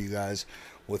 We'll help you guys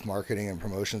with marketing and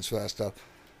promotions for that stuff.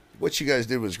 What you guys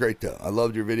did was great, though. I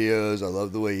loved your videos. I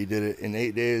loved the way you did it. In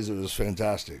 8 days, it was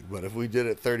fantastic. But if we did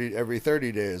it every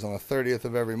 30 days, on the 30th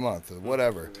of every month, or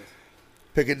whatever,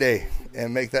 pick a day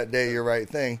and make that day your right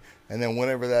thing. And then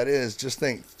whenever that is, just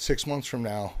think 6 months from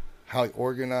now, how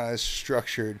organized,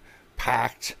 structured,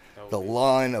 packed, the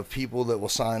line of people that will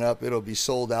sign up. It'll be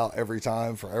sold out every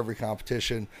time for every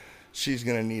competition. She's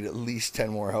going to need at least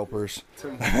 10 more helpers.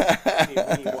 We need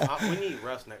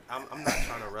refs next. I'm not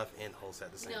trying to ref and host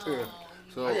at the same time.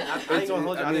 So I ain't going to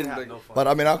hold you. I didn't have no fun. But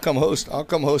I mean, I'll come host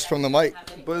from the mic.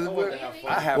 But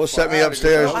We'll set me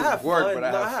upstairs. I have fun.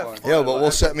 Yeah, but we'll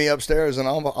set me upstairs, and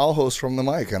I'll host from the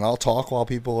mic, and I'll talk while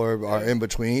people are in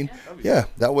between. Yeah,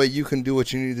 that way you can do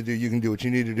what you need to do. You can do what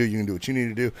you need to do. You can do what you need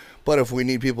to do. But if we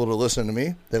need people to listen to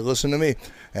me, they listen to me.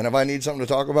 And if I need something to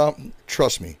talk about,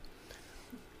 trust me,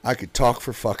 I could talk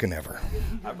for fucking ever.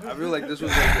 I feel like this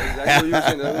was like exactly what you were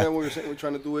saying. That's what we were saying. We're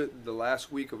trying to do it the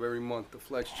last week of every month, the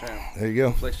Flex Champ. There you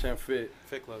go. Flex Champ Fit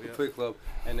Club, Fit Club.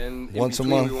 And then once a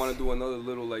month, we want to do another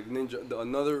little like ninja,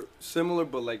 another similar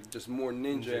but like just more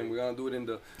ninja, and we're gonna do it in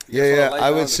the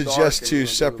I would suggest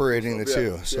separating the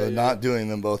two, so not doing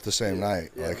them both the same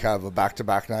night. Like have a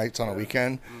back-to-back nights on a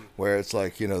weekend. Where it's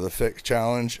like, you know, the Fit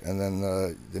Challenge and then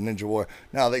the Ninja War.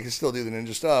 Now, they can still do the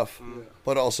ninja stuff,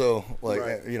 but also, like,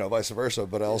 you know, vice versa.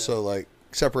 But also, like,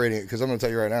 separating it. Because I'm going to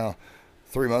tell you right now,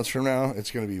 3 months from now,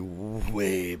 it's going to be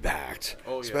way backed.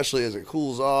 Especially as it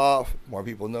cools off. More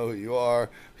people know who you are.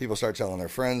 People start telling their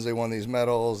friends they won these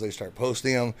medals. They start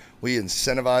posting them. We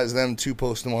incentivize them to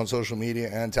post them on social media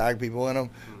and tag people in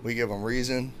them. We give them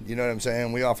reason. You know what I'm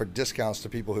saying? We offer discounts to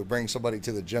people who bring somebody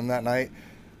to the gym that night.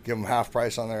 Give them half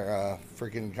price on their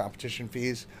freaking competition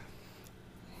fees.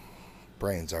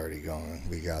 Brain's already going.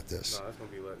 We got this. No, that's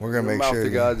gonna be lit. We're gonna make sure. To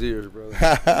God's ears,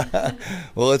 brother.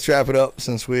 Well, let's wrap it up.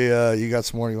 Since you got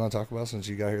some more you want to talk about since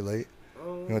you got here late.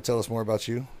 You want to tell us more about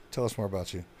you? Tell us more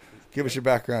about you. Give us your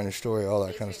background, your story, all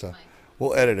that kind of stuff.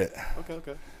 We'll edit it.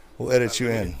 Okay. We'll edit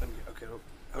you in.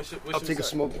 I'll take a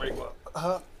smoke break.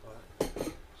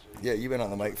 Yeah, you've been on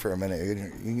the mic for a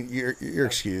minute. You're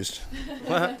excused.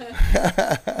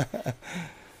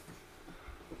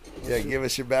 Yeah, Yeah, give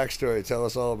us your backstory. Tell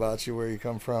us all about you, where you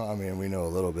come from. I mean, we know a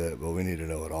little bit, but we need to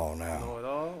know it all now. Know it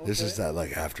all? Okay. This is that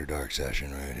like after dark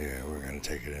session right here. We're gonna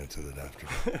take it into the after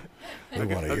dark. We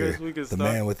want to hear the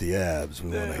man with the abs.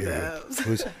 We want to hear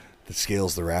who's that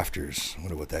scales the rafters. I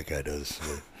wonder what that guy does.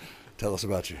 Tell us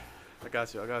about you. I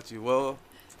got you. Well,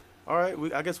 all right.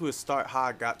 I guess we'll start how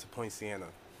I got to Point Siena.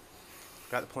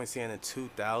 Got to Point Siena in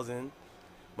 2000.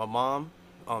 My mom,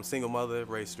 single mother,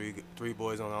 raised three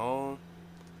boys on her own.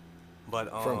 But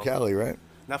from Cali, right?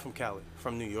 Not from Cali.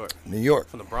 From New York. New York.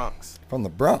 From the Bronx. From the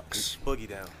Bronx. Boogie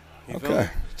down. You feel Okay. me?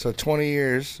 So 20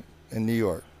 years in New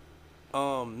York.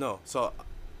 No. So,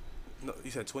 no,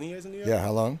 you said 20 years in New York? Yeah.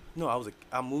 How long? No,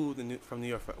 I moved from New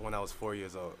York when I was 4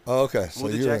 years old. Oh, okay. So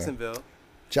Moved to you were in Jacksonville.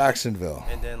 Jacksonville.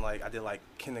 And then I did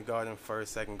kindergarten,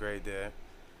 first, second grade there,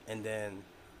 and then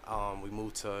we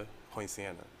moved to Point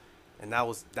Siena, and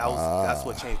that's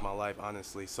what changed my life,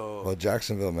 honestly. So Well,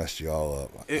 Jacksonville messed you all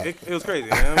up. it was crazy,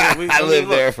 man. I lived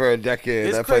there for a decade.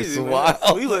 It's That crazy, place is man.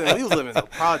 wild. We was living in the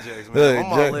projects, man.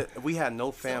 My mom we had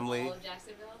no family. So all of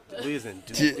Jacksonville? We was in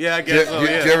yeah, I guess so.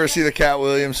 Did you ever see the Cat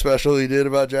Williams special he did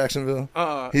about Jacksonville?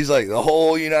 He's like, the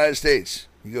whole United States.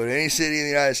 You go to any city in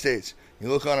the United States, you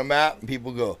look on a map, and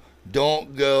people go,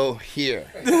 don't go here.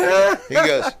 He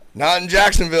goes, not in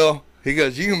Jacksonville. He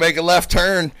goes, you can make a left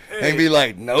turn and be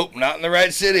like, nope, not in the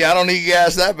right city. I don't need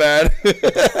gas that bad.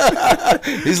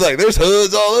 He's like, there's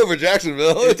hoods all over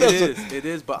Jacksonville. It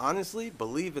is. But honestly,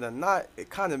 believe it or not, it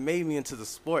kind of made me into the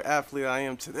sport athlete I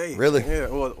am today. Really? Yeah.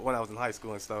 Well, when I was in high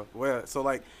school and stuff.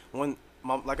 So when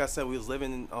like I said, we was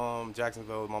living in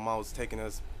Jacksonville. My mom was taking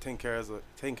care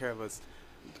of us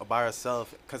by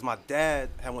herself, because my dad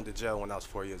had went to jail when I was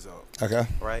 4 years old. Okay.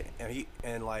 Right?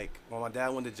 And when my dad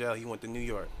went to jail, he went to New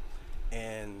York.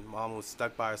 And mom was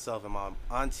stuck by herself, and my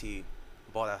auntie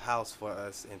bought a house for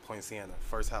us in Point Siena,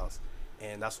 first house.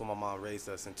 And that's when my mom raised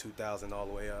us in 2000 all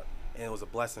the way up. And it was a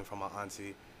blessing from my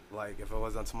auntie. Like, if it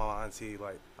wasn't to my auntie,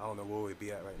 I don't know where we'd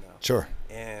be at right now. Sure.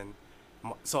 And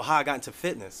so how I got into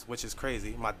fitness, which is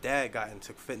crazy, my dad got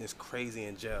into fitness crazy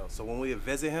in jail. So when we would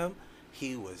visit him,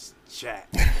 he was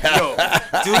jacked. Yo,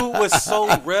 dude was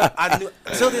so ripped. I knew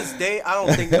till this day, I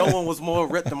don't think no one was more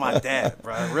ripped than my dad,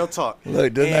 bro. Real talk.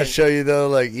 Look, doesn't that show you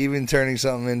though, even turning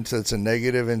something that's a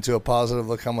negative into a positive?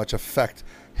 Look how much effect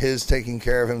his taking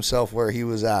care of himself where he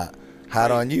was at had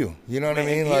on you. You know what I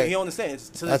mean? He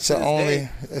understands. That's the only.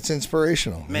 It's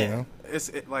inspirational. Man, you know?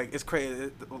 It's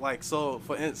crazy.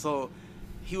 So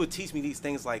he would teach me these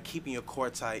things like keeping your core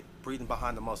tight, breathing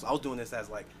behind the muscle. I was doing this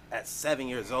at 7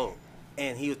 years old.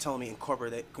 And he would tell me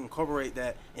incorporate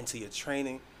that into your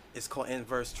training. It's called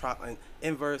inverse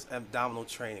abdominal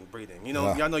training, breathing. You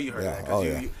know, y'all know you heard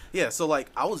that. So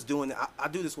I was doing it. I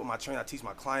do this with my trainer. I teach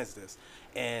my clients this.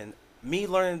 And me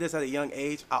learning this at a young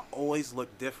age, I always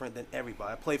look different than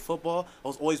everybody. I played football. I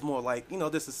was always more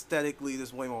this aesthetically,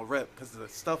 this way more rep, because of the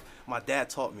stuff my dad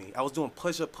taught me. I was doing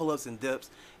push-up, pull-ups, and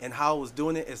dips, and how I was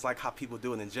doing it is like how people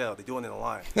do it in jail. They do it in the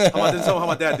line. How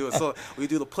my dad do it. So we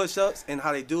do the push-ups, and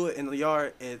how they do it in the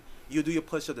yard, and you do your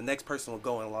push-up, the next person will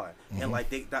go in line. Mm-hmm.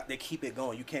 And they keep it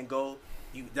going. You can't go.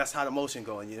 That's how the motion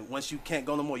going. Once you can't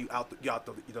go no more, you out the yard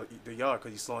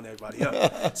because you're slowing everybody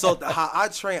up. So how I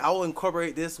train, I will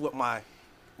incorporate this with my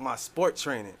sport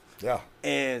training. Yeah.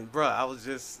 And bro, I was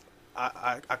just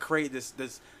I created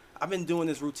this. I've been doing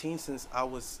this routine since I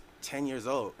was 10 years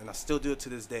old, and I still do it to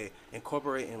this day,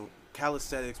 incorporating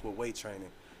calisthenics with weight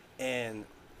training. And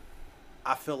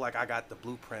I feel like I got the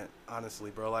blueprint,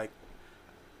 honestly, bro.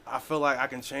 I feel like I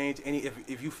can change any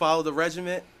if you follow the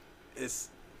regiment, it's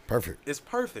perfect. It's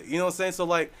perfect. You know what I'm saying?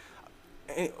 So I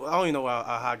don't even know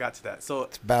how I got to that. So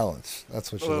it's balance.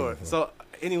 That's what you're looking for. So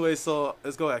anyway, so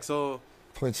let's go back. So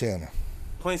Point Siena.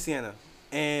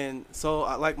 And so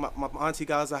my auntie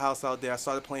got us a house out there. I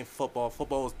started playing football.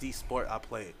 Football was the sport I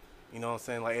played. You know what I'm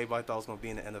saying? Everybody thought I was gonna be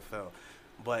in the NFL,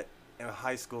 but in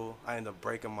high school I ended up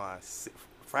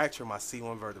fracturing my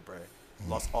C1 vertebrae.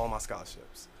 Lost all my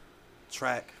scholarships,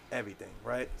 track, everything.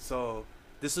 Right. So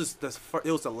it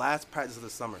was the last practice of the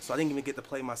summer, so I didn't even get to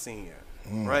play my senior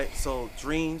year. Right. So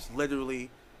dreams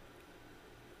literally.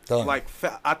 Done.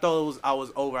 I thought I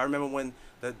was over. I remember when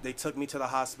they took me to the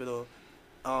hospital.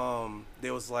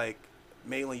 They was like,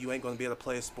 Maitland, you ain't gonna be able to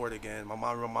play a sport again. My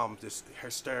mom just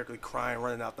hysterically crying,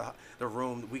 running out the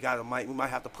room. We might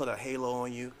have to put a halo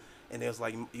on you. And they was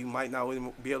like, you might not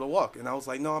even be able to walk. And I was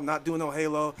like, no, I'm not doing no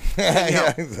halo.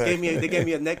 They gave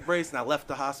me a neck brace, and I left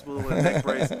the hospital with a neck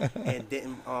brace, and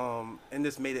didn't. And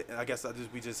this made it. I guess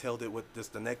we just held it with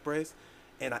just the neck brace,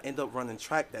 and I ended up running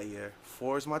track that year.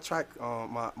 Forged my track,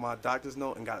 my doctor's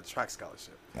note, and got a track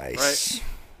scholarship. Nice. Right.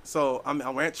 So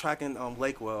I ran track in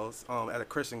Lake Wells at a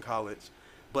Christian college.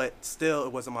 But still,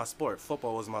 it wasn't my sport.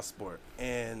 Football was my sport.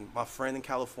 And my friend in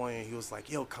California, he was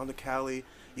like, yo, come to Cali.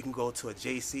 You can go to a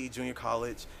JC, junior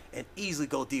college, and easily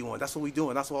go D1. That's what we're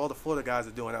doing. That's what all the Florida guys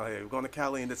are doing out here. We're going to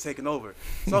Cali, and they're taking over.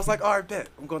 So I was like, all right, bet.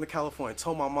 I'm going to California.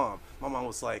 Told my mom. My mom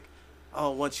was like, I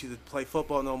don't want you to play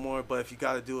football no more, but if you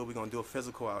got to do it, we're going to do a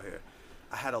physical out here.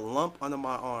 I had a lump under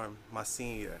my arm my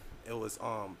senior year. It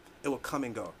would come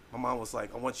and go. My mom was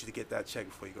like, I want you to get that check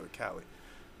before you go to Cali.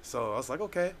 So I was like,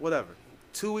 okay, whatever.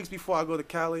 2 weeks before I go to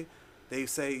Cali, they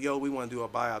say, yo, we want to do a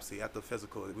biopsy at the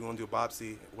physical. We want to do a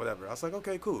biopsy, whatever. I was like,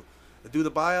 okay, cool. To do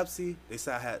the biopsy, they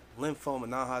said I had lymphoma,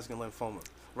 non-Hodgkin lymphoma,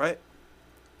 right?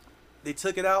 They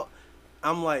took it out.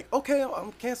 I'm like, okay,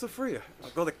 I'm cancer free. I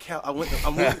go to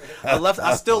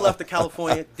I still left to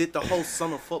California, did the whole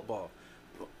summer football.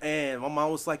 And my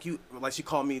mom was like, she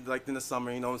called me like in the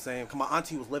summer, you know what I'm saying? 'Cause my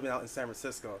auntie was living out in San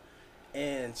Francisco.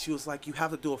 And she was like, you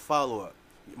have to do a follow-up.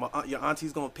 Your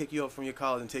auntie's going to pick you up from your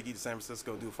college and take you to San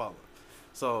Francisco and do a follow-up.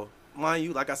 So, mind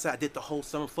you, like I said, I did the whole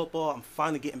summer football. I'm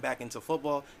finally getting back into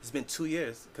football. It's been 2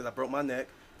 years because I broke my neck,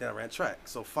 then I ran track.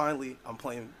 So, finally, I'm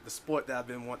playing the sport that I've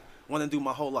been wanting to do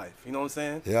my whole life. You know what I'm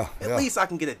saying? Yeah. At least I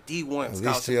can get a D1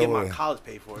 scholarship, get my college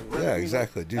paid for it. Right? Yeah,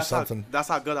 exactly. Do something. That's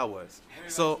how good I was.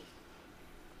 So,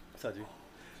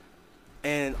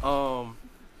 and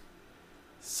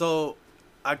so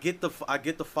I get the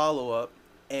follow-up.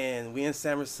 And we in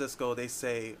San Francisco, they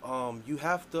say, you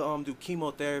have to do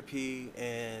chemotherapy,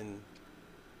 and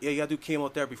you got to do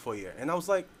chemotherapy for a year. And I was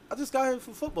like, I just got here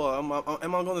for football.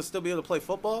 Am I going to still be able to play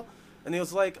football? And he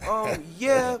was like,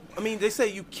 yeah. I mean, they say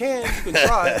you can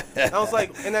try. And I was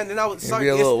like, and then I would start,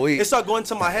 it started going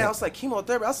to my head. I was like,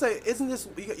 chemotherapy. I was like, isn't this,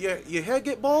 your hair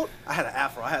get bald? I had an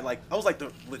afro. I was like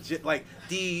the legit, like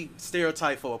the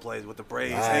stereotype football players with the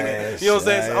braids hanging. You know what I'm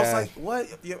saying? So I was like,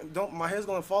 what? My hair's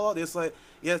going to fall out? It's like,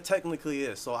 yeah, technically it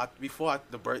is. So before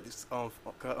the braids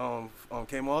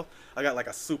came off, I got like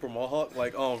a super mohawk,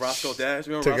 like Roscoe Dash.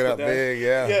 Remember Took Roscoe it up Dash? big,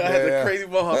 yeah. Yeah, I had the crazy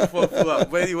mohawk before it flew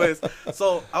up. But anyways,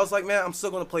 so I was like, man, I'm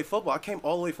still going to play football. I came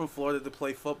all the way from Florida to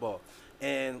play football.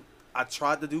 And I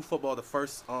tried to do football the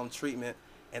first treatment,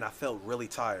 and I felt really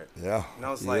tired. Yeah. And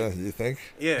I was like, you think?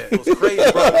 Yeah, it was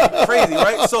crazy, bro. Crazy,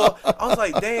 right? So I was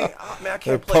like, dang, man, I can't play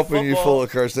football. They're pumping you full of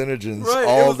carcinogens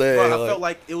all day. Bro, I felt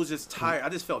like it was just tired. I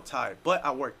just felt tired. But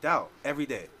I worked out every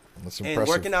day. That's impressive. And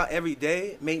working out every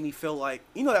day made me feel like,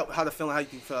 you know how you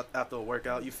can feel after a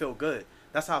workout? You feel good.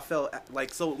 That's how I felt.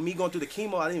 Like, so me going through the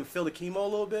chemo, I didn't even feel the chemo a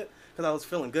little bit because I was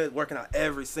feeling good working out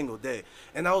every single day.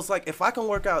 And I was like, if I can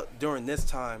work out during this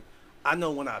time, I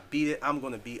know when I beat it, I'm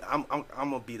gonna be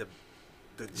the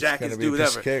jackets dude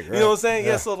ever. Kick, right? You know what I'm saying?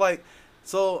 Yeah.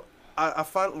 So I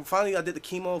finally I did the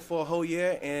chemo for a whole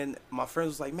year, and my friends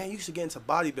was like, man, you should get into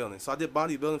bodybuilding. So I did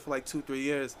bodybuilding for like 2-3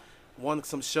 years, won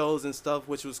some shows and stuff,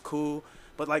 which was cool.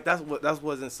 But like that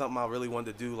wasn't something I really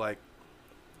wanted to do like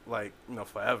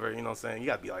forever. You know what I'm saying? You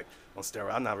gotta be like on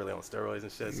steroids. I'm not really on steroids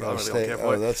and shit, so I really don't care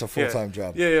for it. That's a full-time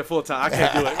job. Yeah, full-time. I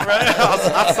can't do it, right?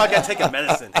 I suck at taking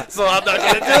medicine, so I'm not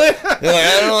gonna do it. You're like,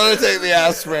 I don't want to take the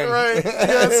aspirin. Right.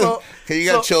 Yeah, so... Can you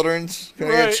got children's? Can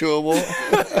I get chewable?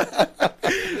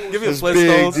 Give me a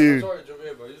Flintstones. Dude. Sorry to jump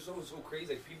in, but it's so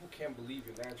crazy. Like, people can't believe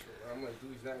you're natural. I'm like,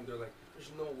 dude, he's not, and they're like,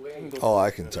 there's no way. Oh,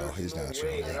 I can tell he's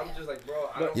natural. And I'm just like, bro,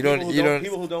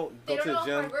 people who don't go to the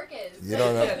gym. You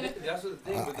don't know. Yeah, that's the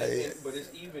thing. But it's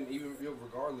even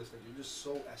regardless, like you're just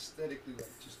so aesthetically like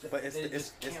just. But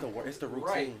it's the routine.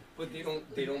 Right. But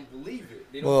they don't believe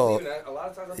it. They don't Well, believe it. A lot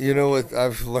of times. You know what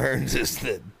I've learned is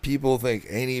that people think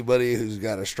anybody who's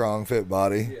got a strong, fit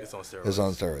body is on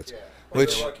steroids. Yeah.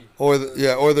 Which or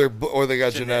they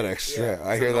got genetics. Yeah,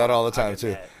 I hear that all the time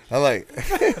too. I like.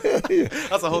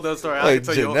 That's a whole other story. Like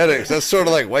genetics. That's sort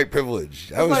of like white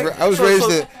privilege. I was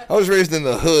raised in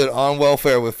the hood on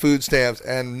welfare with food stamps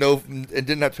and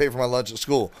didn't have to pay for my lunch at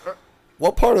school.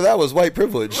 What part of that was white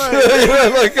privilege?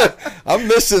 Right. I'm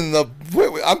missing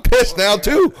I'm pissed now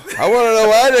too. I want to know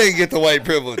why I didn't get the white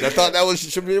privilege. I thought that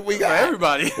should be we got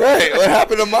everybody. Right. What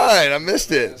happened to mine? I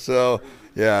missed it. So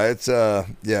yeah, it's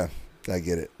I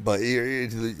get it, but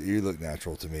you look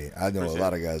natural to me. I know a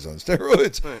lot of guys on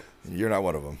steroids. Right. You're not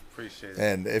one of them. Appreciate it.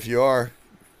 And if you are,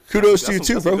 kudos to you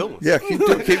too, bro. Yeah, keep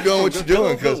doing what you're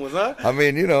doing. Because I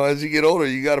mean, as you get older,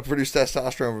 you got to produce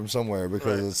testosterone from somewhere.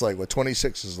 Because it's like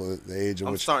 26 is the age of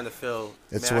which I'm starting to feel.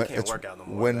 I can't work out no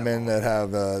more. When men that have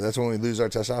that's when we lose our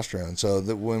testosterone. So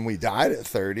when we died at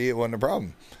 30, it wasn't a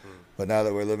problem. But now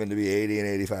that we're living to be 80 and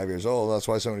 85 years old, that's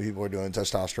why so many people are doing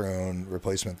testosterone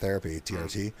replacement therapy,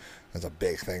 TRT. That's a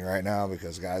big thing right now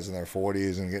because guys in their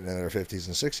 40s and getting in their 50s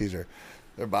and 60s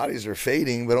their bodies are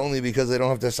fading, but only because they don't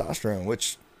have testosterone,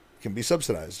 which can be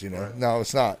subsidized. Right. Now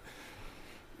it's not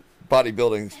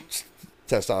bodybuilding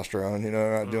testosterone. You know,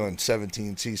 they're not doing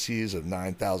 17 cc's of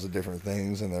 9,000 different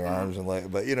things in their arms and legs.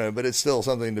 But, you know, but it's still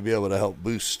something to be able to help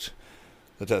boost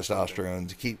the testosterone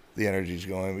to keep the energies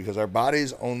going, because our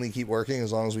bodies only keep working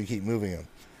as long as we keep moving them.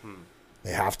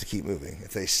 They have to keep moving.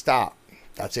 If they stop,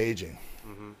 that's aging.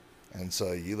 And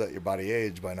so you let your body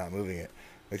age by not moving it.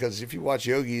 Because if you watch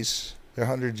yogis, they're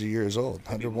hundreds of years old.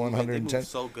 101, 110. They move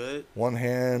so good. One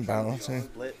hand balancing.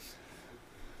 Splits.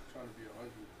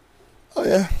 Oh,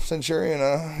 yeah. Centurion,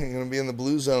 you're going to be in the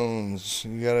blue zones.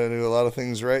 You got to do a lot of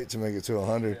things right to make it to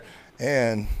 100.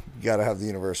 And you got to have the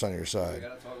universe on your side.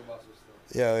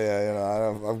 Yeah, you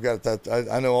know, I've got that.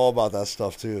 I know all about that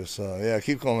stuff, too. So, yeah,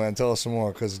 keep going, man. Tell us some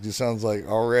more, because it sounds like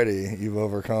already you've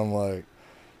overcome, like,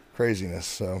 craziness.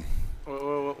 So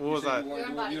what was that?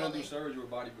 You don't do steroids, you were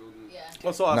bodybuilding. Yeah.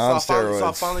 Well, so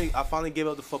I finally gave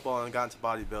up the football and got into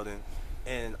bodybuilding,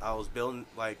 and I was building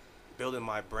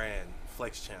my brand,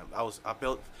 Flex Champ. I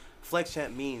built Flex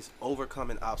Champ means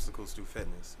overcoming obstacles through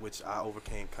fitness, which I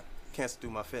overcame cancer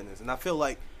through my fitness, and I feel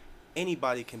like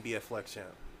anybody can be a Flex Champ.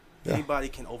 Yeah. Anybody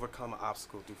can overcome an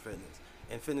obstacle through fitness.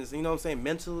 And fitness, you know what I'm saying,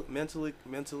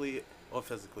 mentally or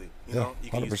physically, you know, you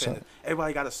can 100%. Use fitness.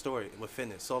 Everybody got a story with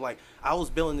fitness. So like I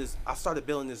started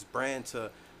building this brand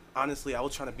to, honestly, I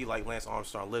was trying to be like Lance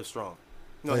Armstrong, live strong.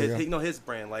 You know, his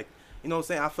brand, like, you know what I'm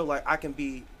saying? I feel like I can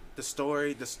be the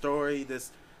story,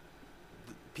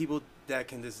 people that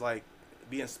can just like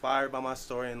be inspired by my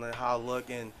story and like how I look,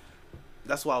 and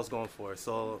that's what I was going for.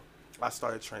 So I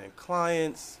started training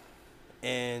clients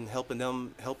and helping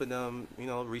them, you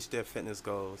know, reach their fitness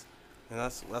goals. And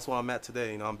that's where I'm at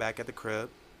today. You know, I'm back at the crib,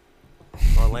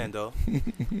 Orlando.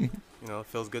 You know, it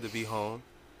feels good to be home.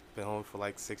 Been home for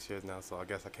like 6 years now, so I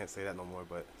guess I can't say that no more.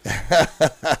 But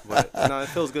you know, it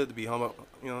feels good to be home.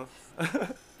 You know,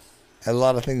 had a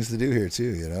lot of things to do here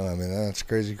too. You know, I mean, that's a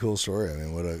crazy cool story. I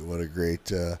mean, what a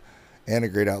great and a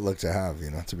great outlook to have. You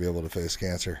know, to be able to face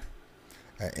cancer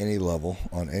at any level,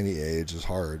 on any age, is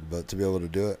hard, but to be able to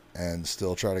do it and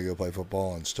still try to go play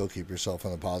football and still keep yourself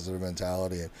in a positive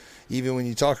mentality. And even when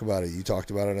you talk about it, you talked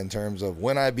about it in terms of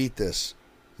when I beat this.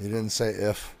 You didn't say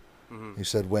if. You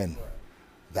said when.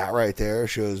 That right there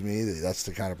shows me that that's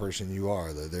the kind of person you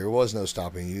are. There was no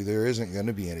stopping you. There isn't going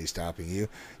to be any stopping you.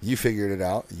 You figured it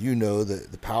out. You know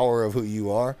that the power of who you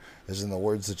are is in the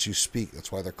words that you speak.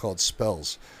 That's why they're called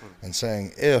spells. And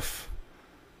saying if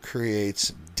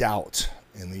creates doubt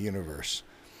in the universe.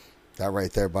 That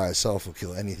right there by itself will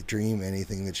kill any dream,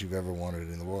 anything that you've ever wanted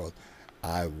in the world.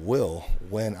 I will,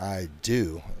 when I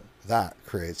do, that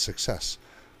creates success.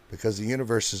 Because the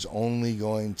universe is only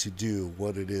going to do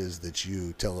what it is that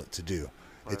you tell it to do.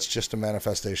 Right. It's just a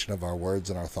manifestation of our words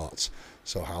and our thoughts.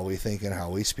 So how we think and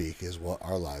how we speak is what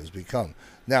our lives become.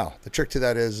 Now, the trick to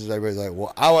that is everybody's like,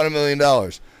 well, I want $1 million.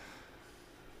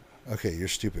 Okay, you're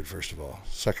stupid, first of all.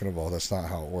 Second of all, that's not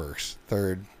how it works.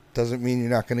 Third, doesn't mean you're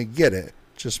not going to get it.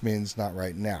 Just means not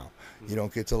right now. You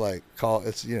don't get to like call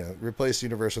it's, you know, replace the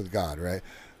universe with God, right?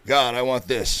 God, I want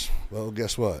this. Well,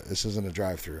 guess what? This isn't a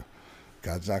drive-through.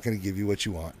 God's not going to give you what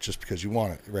you want just because you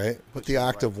want it, right? But the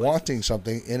act of wanting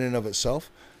something in and of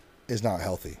itself is not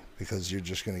healthy, because you're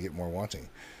just going to get more wanting.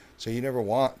 So you never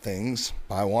want things.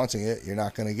 By wanting it, you're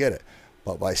not going to get it.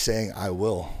 But by saying, I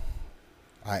will,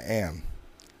 I am,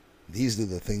 these are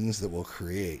the things that will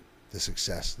create the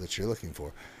success that you're looking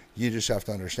for. You just have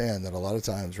to understand that a lot of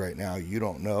times right now you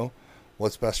don't know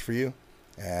what's best for you.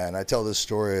 And I tell this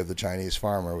story of the Chinese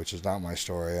farmer, which is not my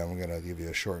story. I'm going to give you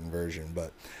a shortened version,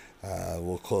 but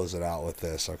we'll close it out with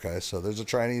this, okay? So there's a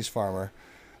Chinese farmer,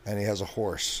 and he has a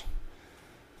horse.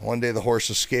 One day the horse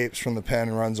escapes from the pen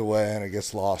and runs away, and it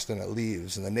gets lost, and it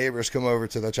leaves. And the neighbors come over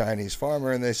to the Chinese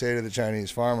farmer, and they say to the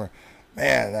Chinese farmer,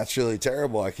 man, that's really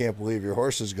terrible. I can't believe your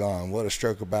horse is gone. What a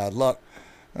stroke of bad luck.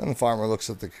 And the farmer looks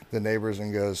at the neighbors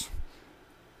and goes,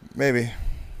 maybe.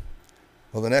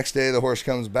 Well, the next day the horse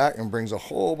comes back and brings a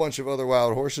whole bunch of other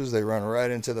wild horses. They run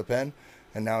right into the pen,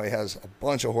 and now he has a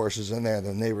bunch of horses in there.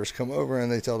 The neighbors come over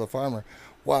and they tell the farmer,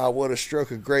 wow, what a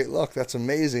stroke of great luck. That's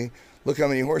amazing. Look how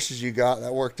many horses you got.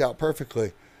 That worked out perfectly.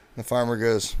 And the farmer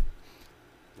goes,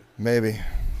 maybe.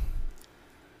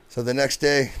 So the next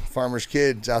day, the farmer's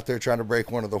kid's out there trying to break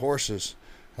one of the horses.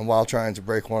 And while trying to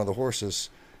break one of the horses,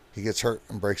 he gets hurt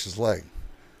and breaks his leg.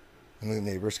 And the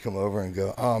neighbors come over and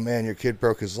go, oh, man, your kid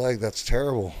broke his leg. That's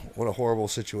terrible. What a horrible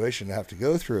situation to have to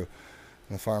go through.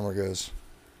 And the farmer goes,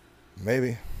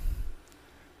 maybe.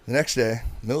 The next day,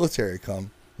 military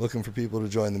come looking for people to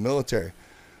join the military.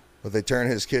 But they turn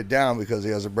his kid down because he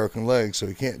has a broken leg, so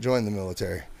he can't join the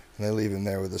military. And they leave him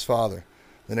there with his father.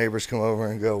 The neighbors come over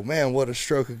and go, man, what a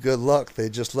stroke of good luck. They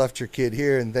just left your kid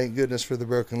here, and thank goodness for the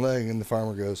broken leg. And the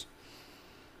farmer goes,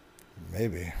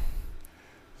 maybe.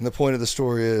 And the point of the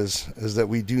story is that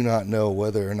we do not know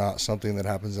whether or not something that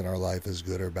happens in our life is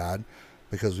good or bad,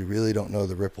 because we really don't know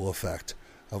the ripple effect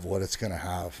of what it's going to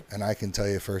have. And I can tell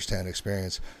you firsthand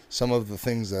experience, some of the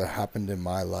things that happened in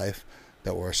my life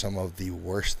that were some of the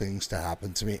worst things to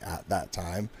happen to me at that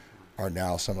time are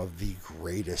now some of the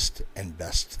greatest and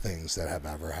best things that have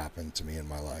ever happened to me in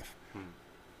my life.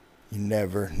 You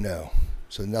never know.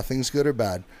 So nothing's good or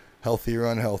bad, healthy or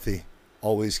unhealthy.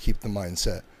 Always keep the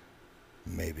mindset.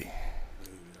 Maybe.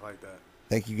 I like that.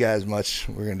 Thank you guys much.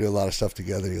 We're going to do a lot of stuff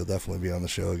together. You'll definitely be on the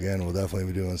show again. We'll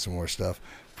definitely be doing some more stuff.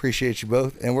 Appreciate you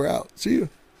both, and we're out. See you.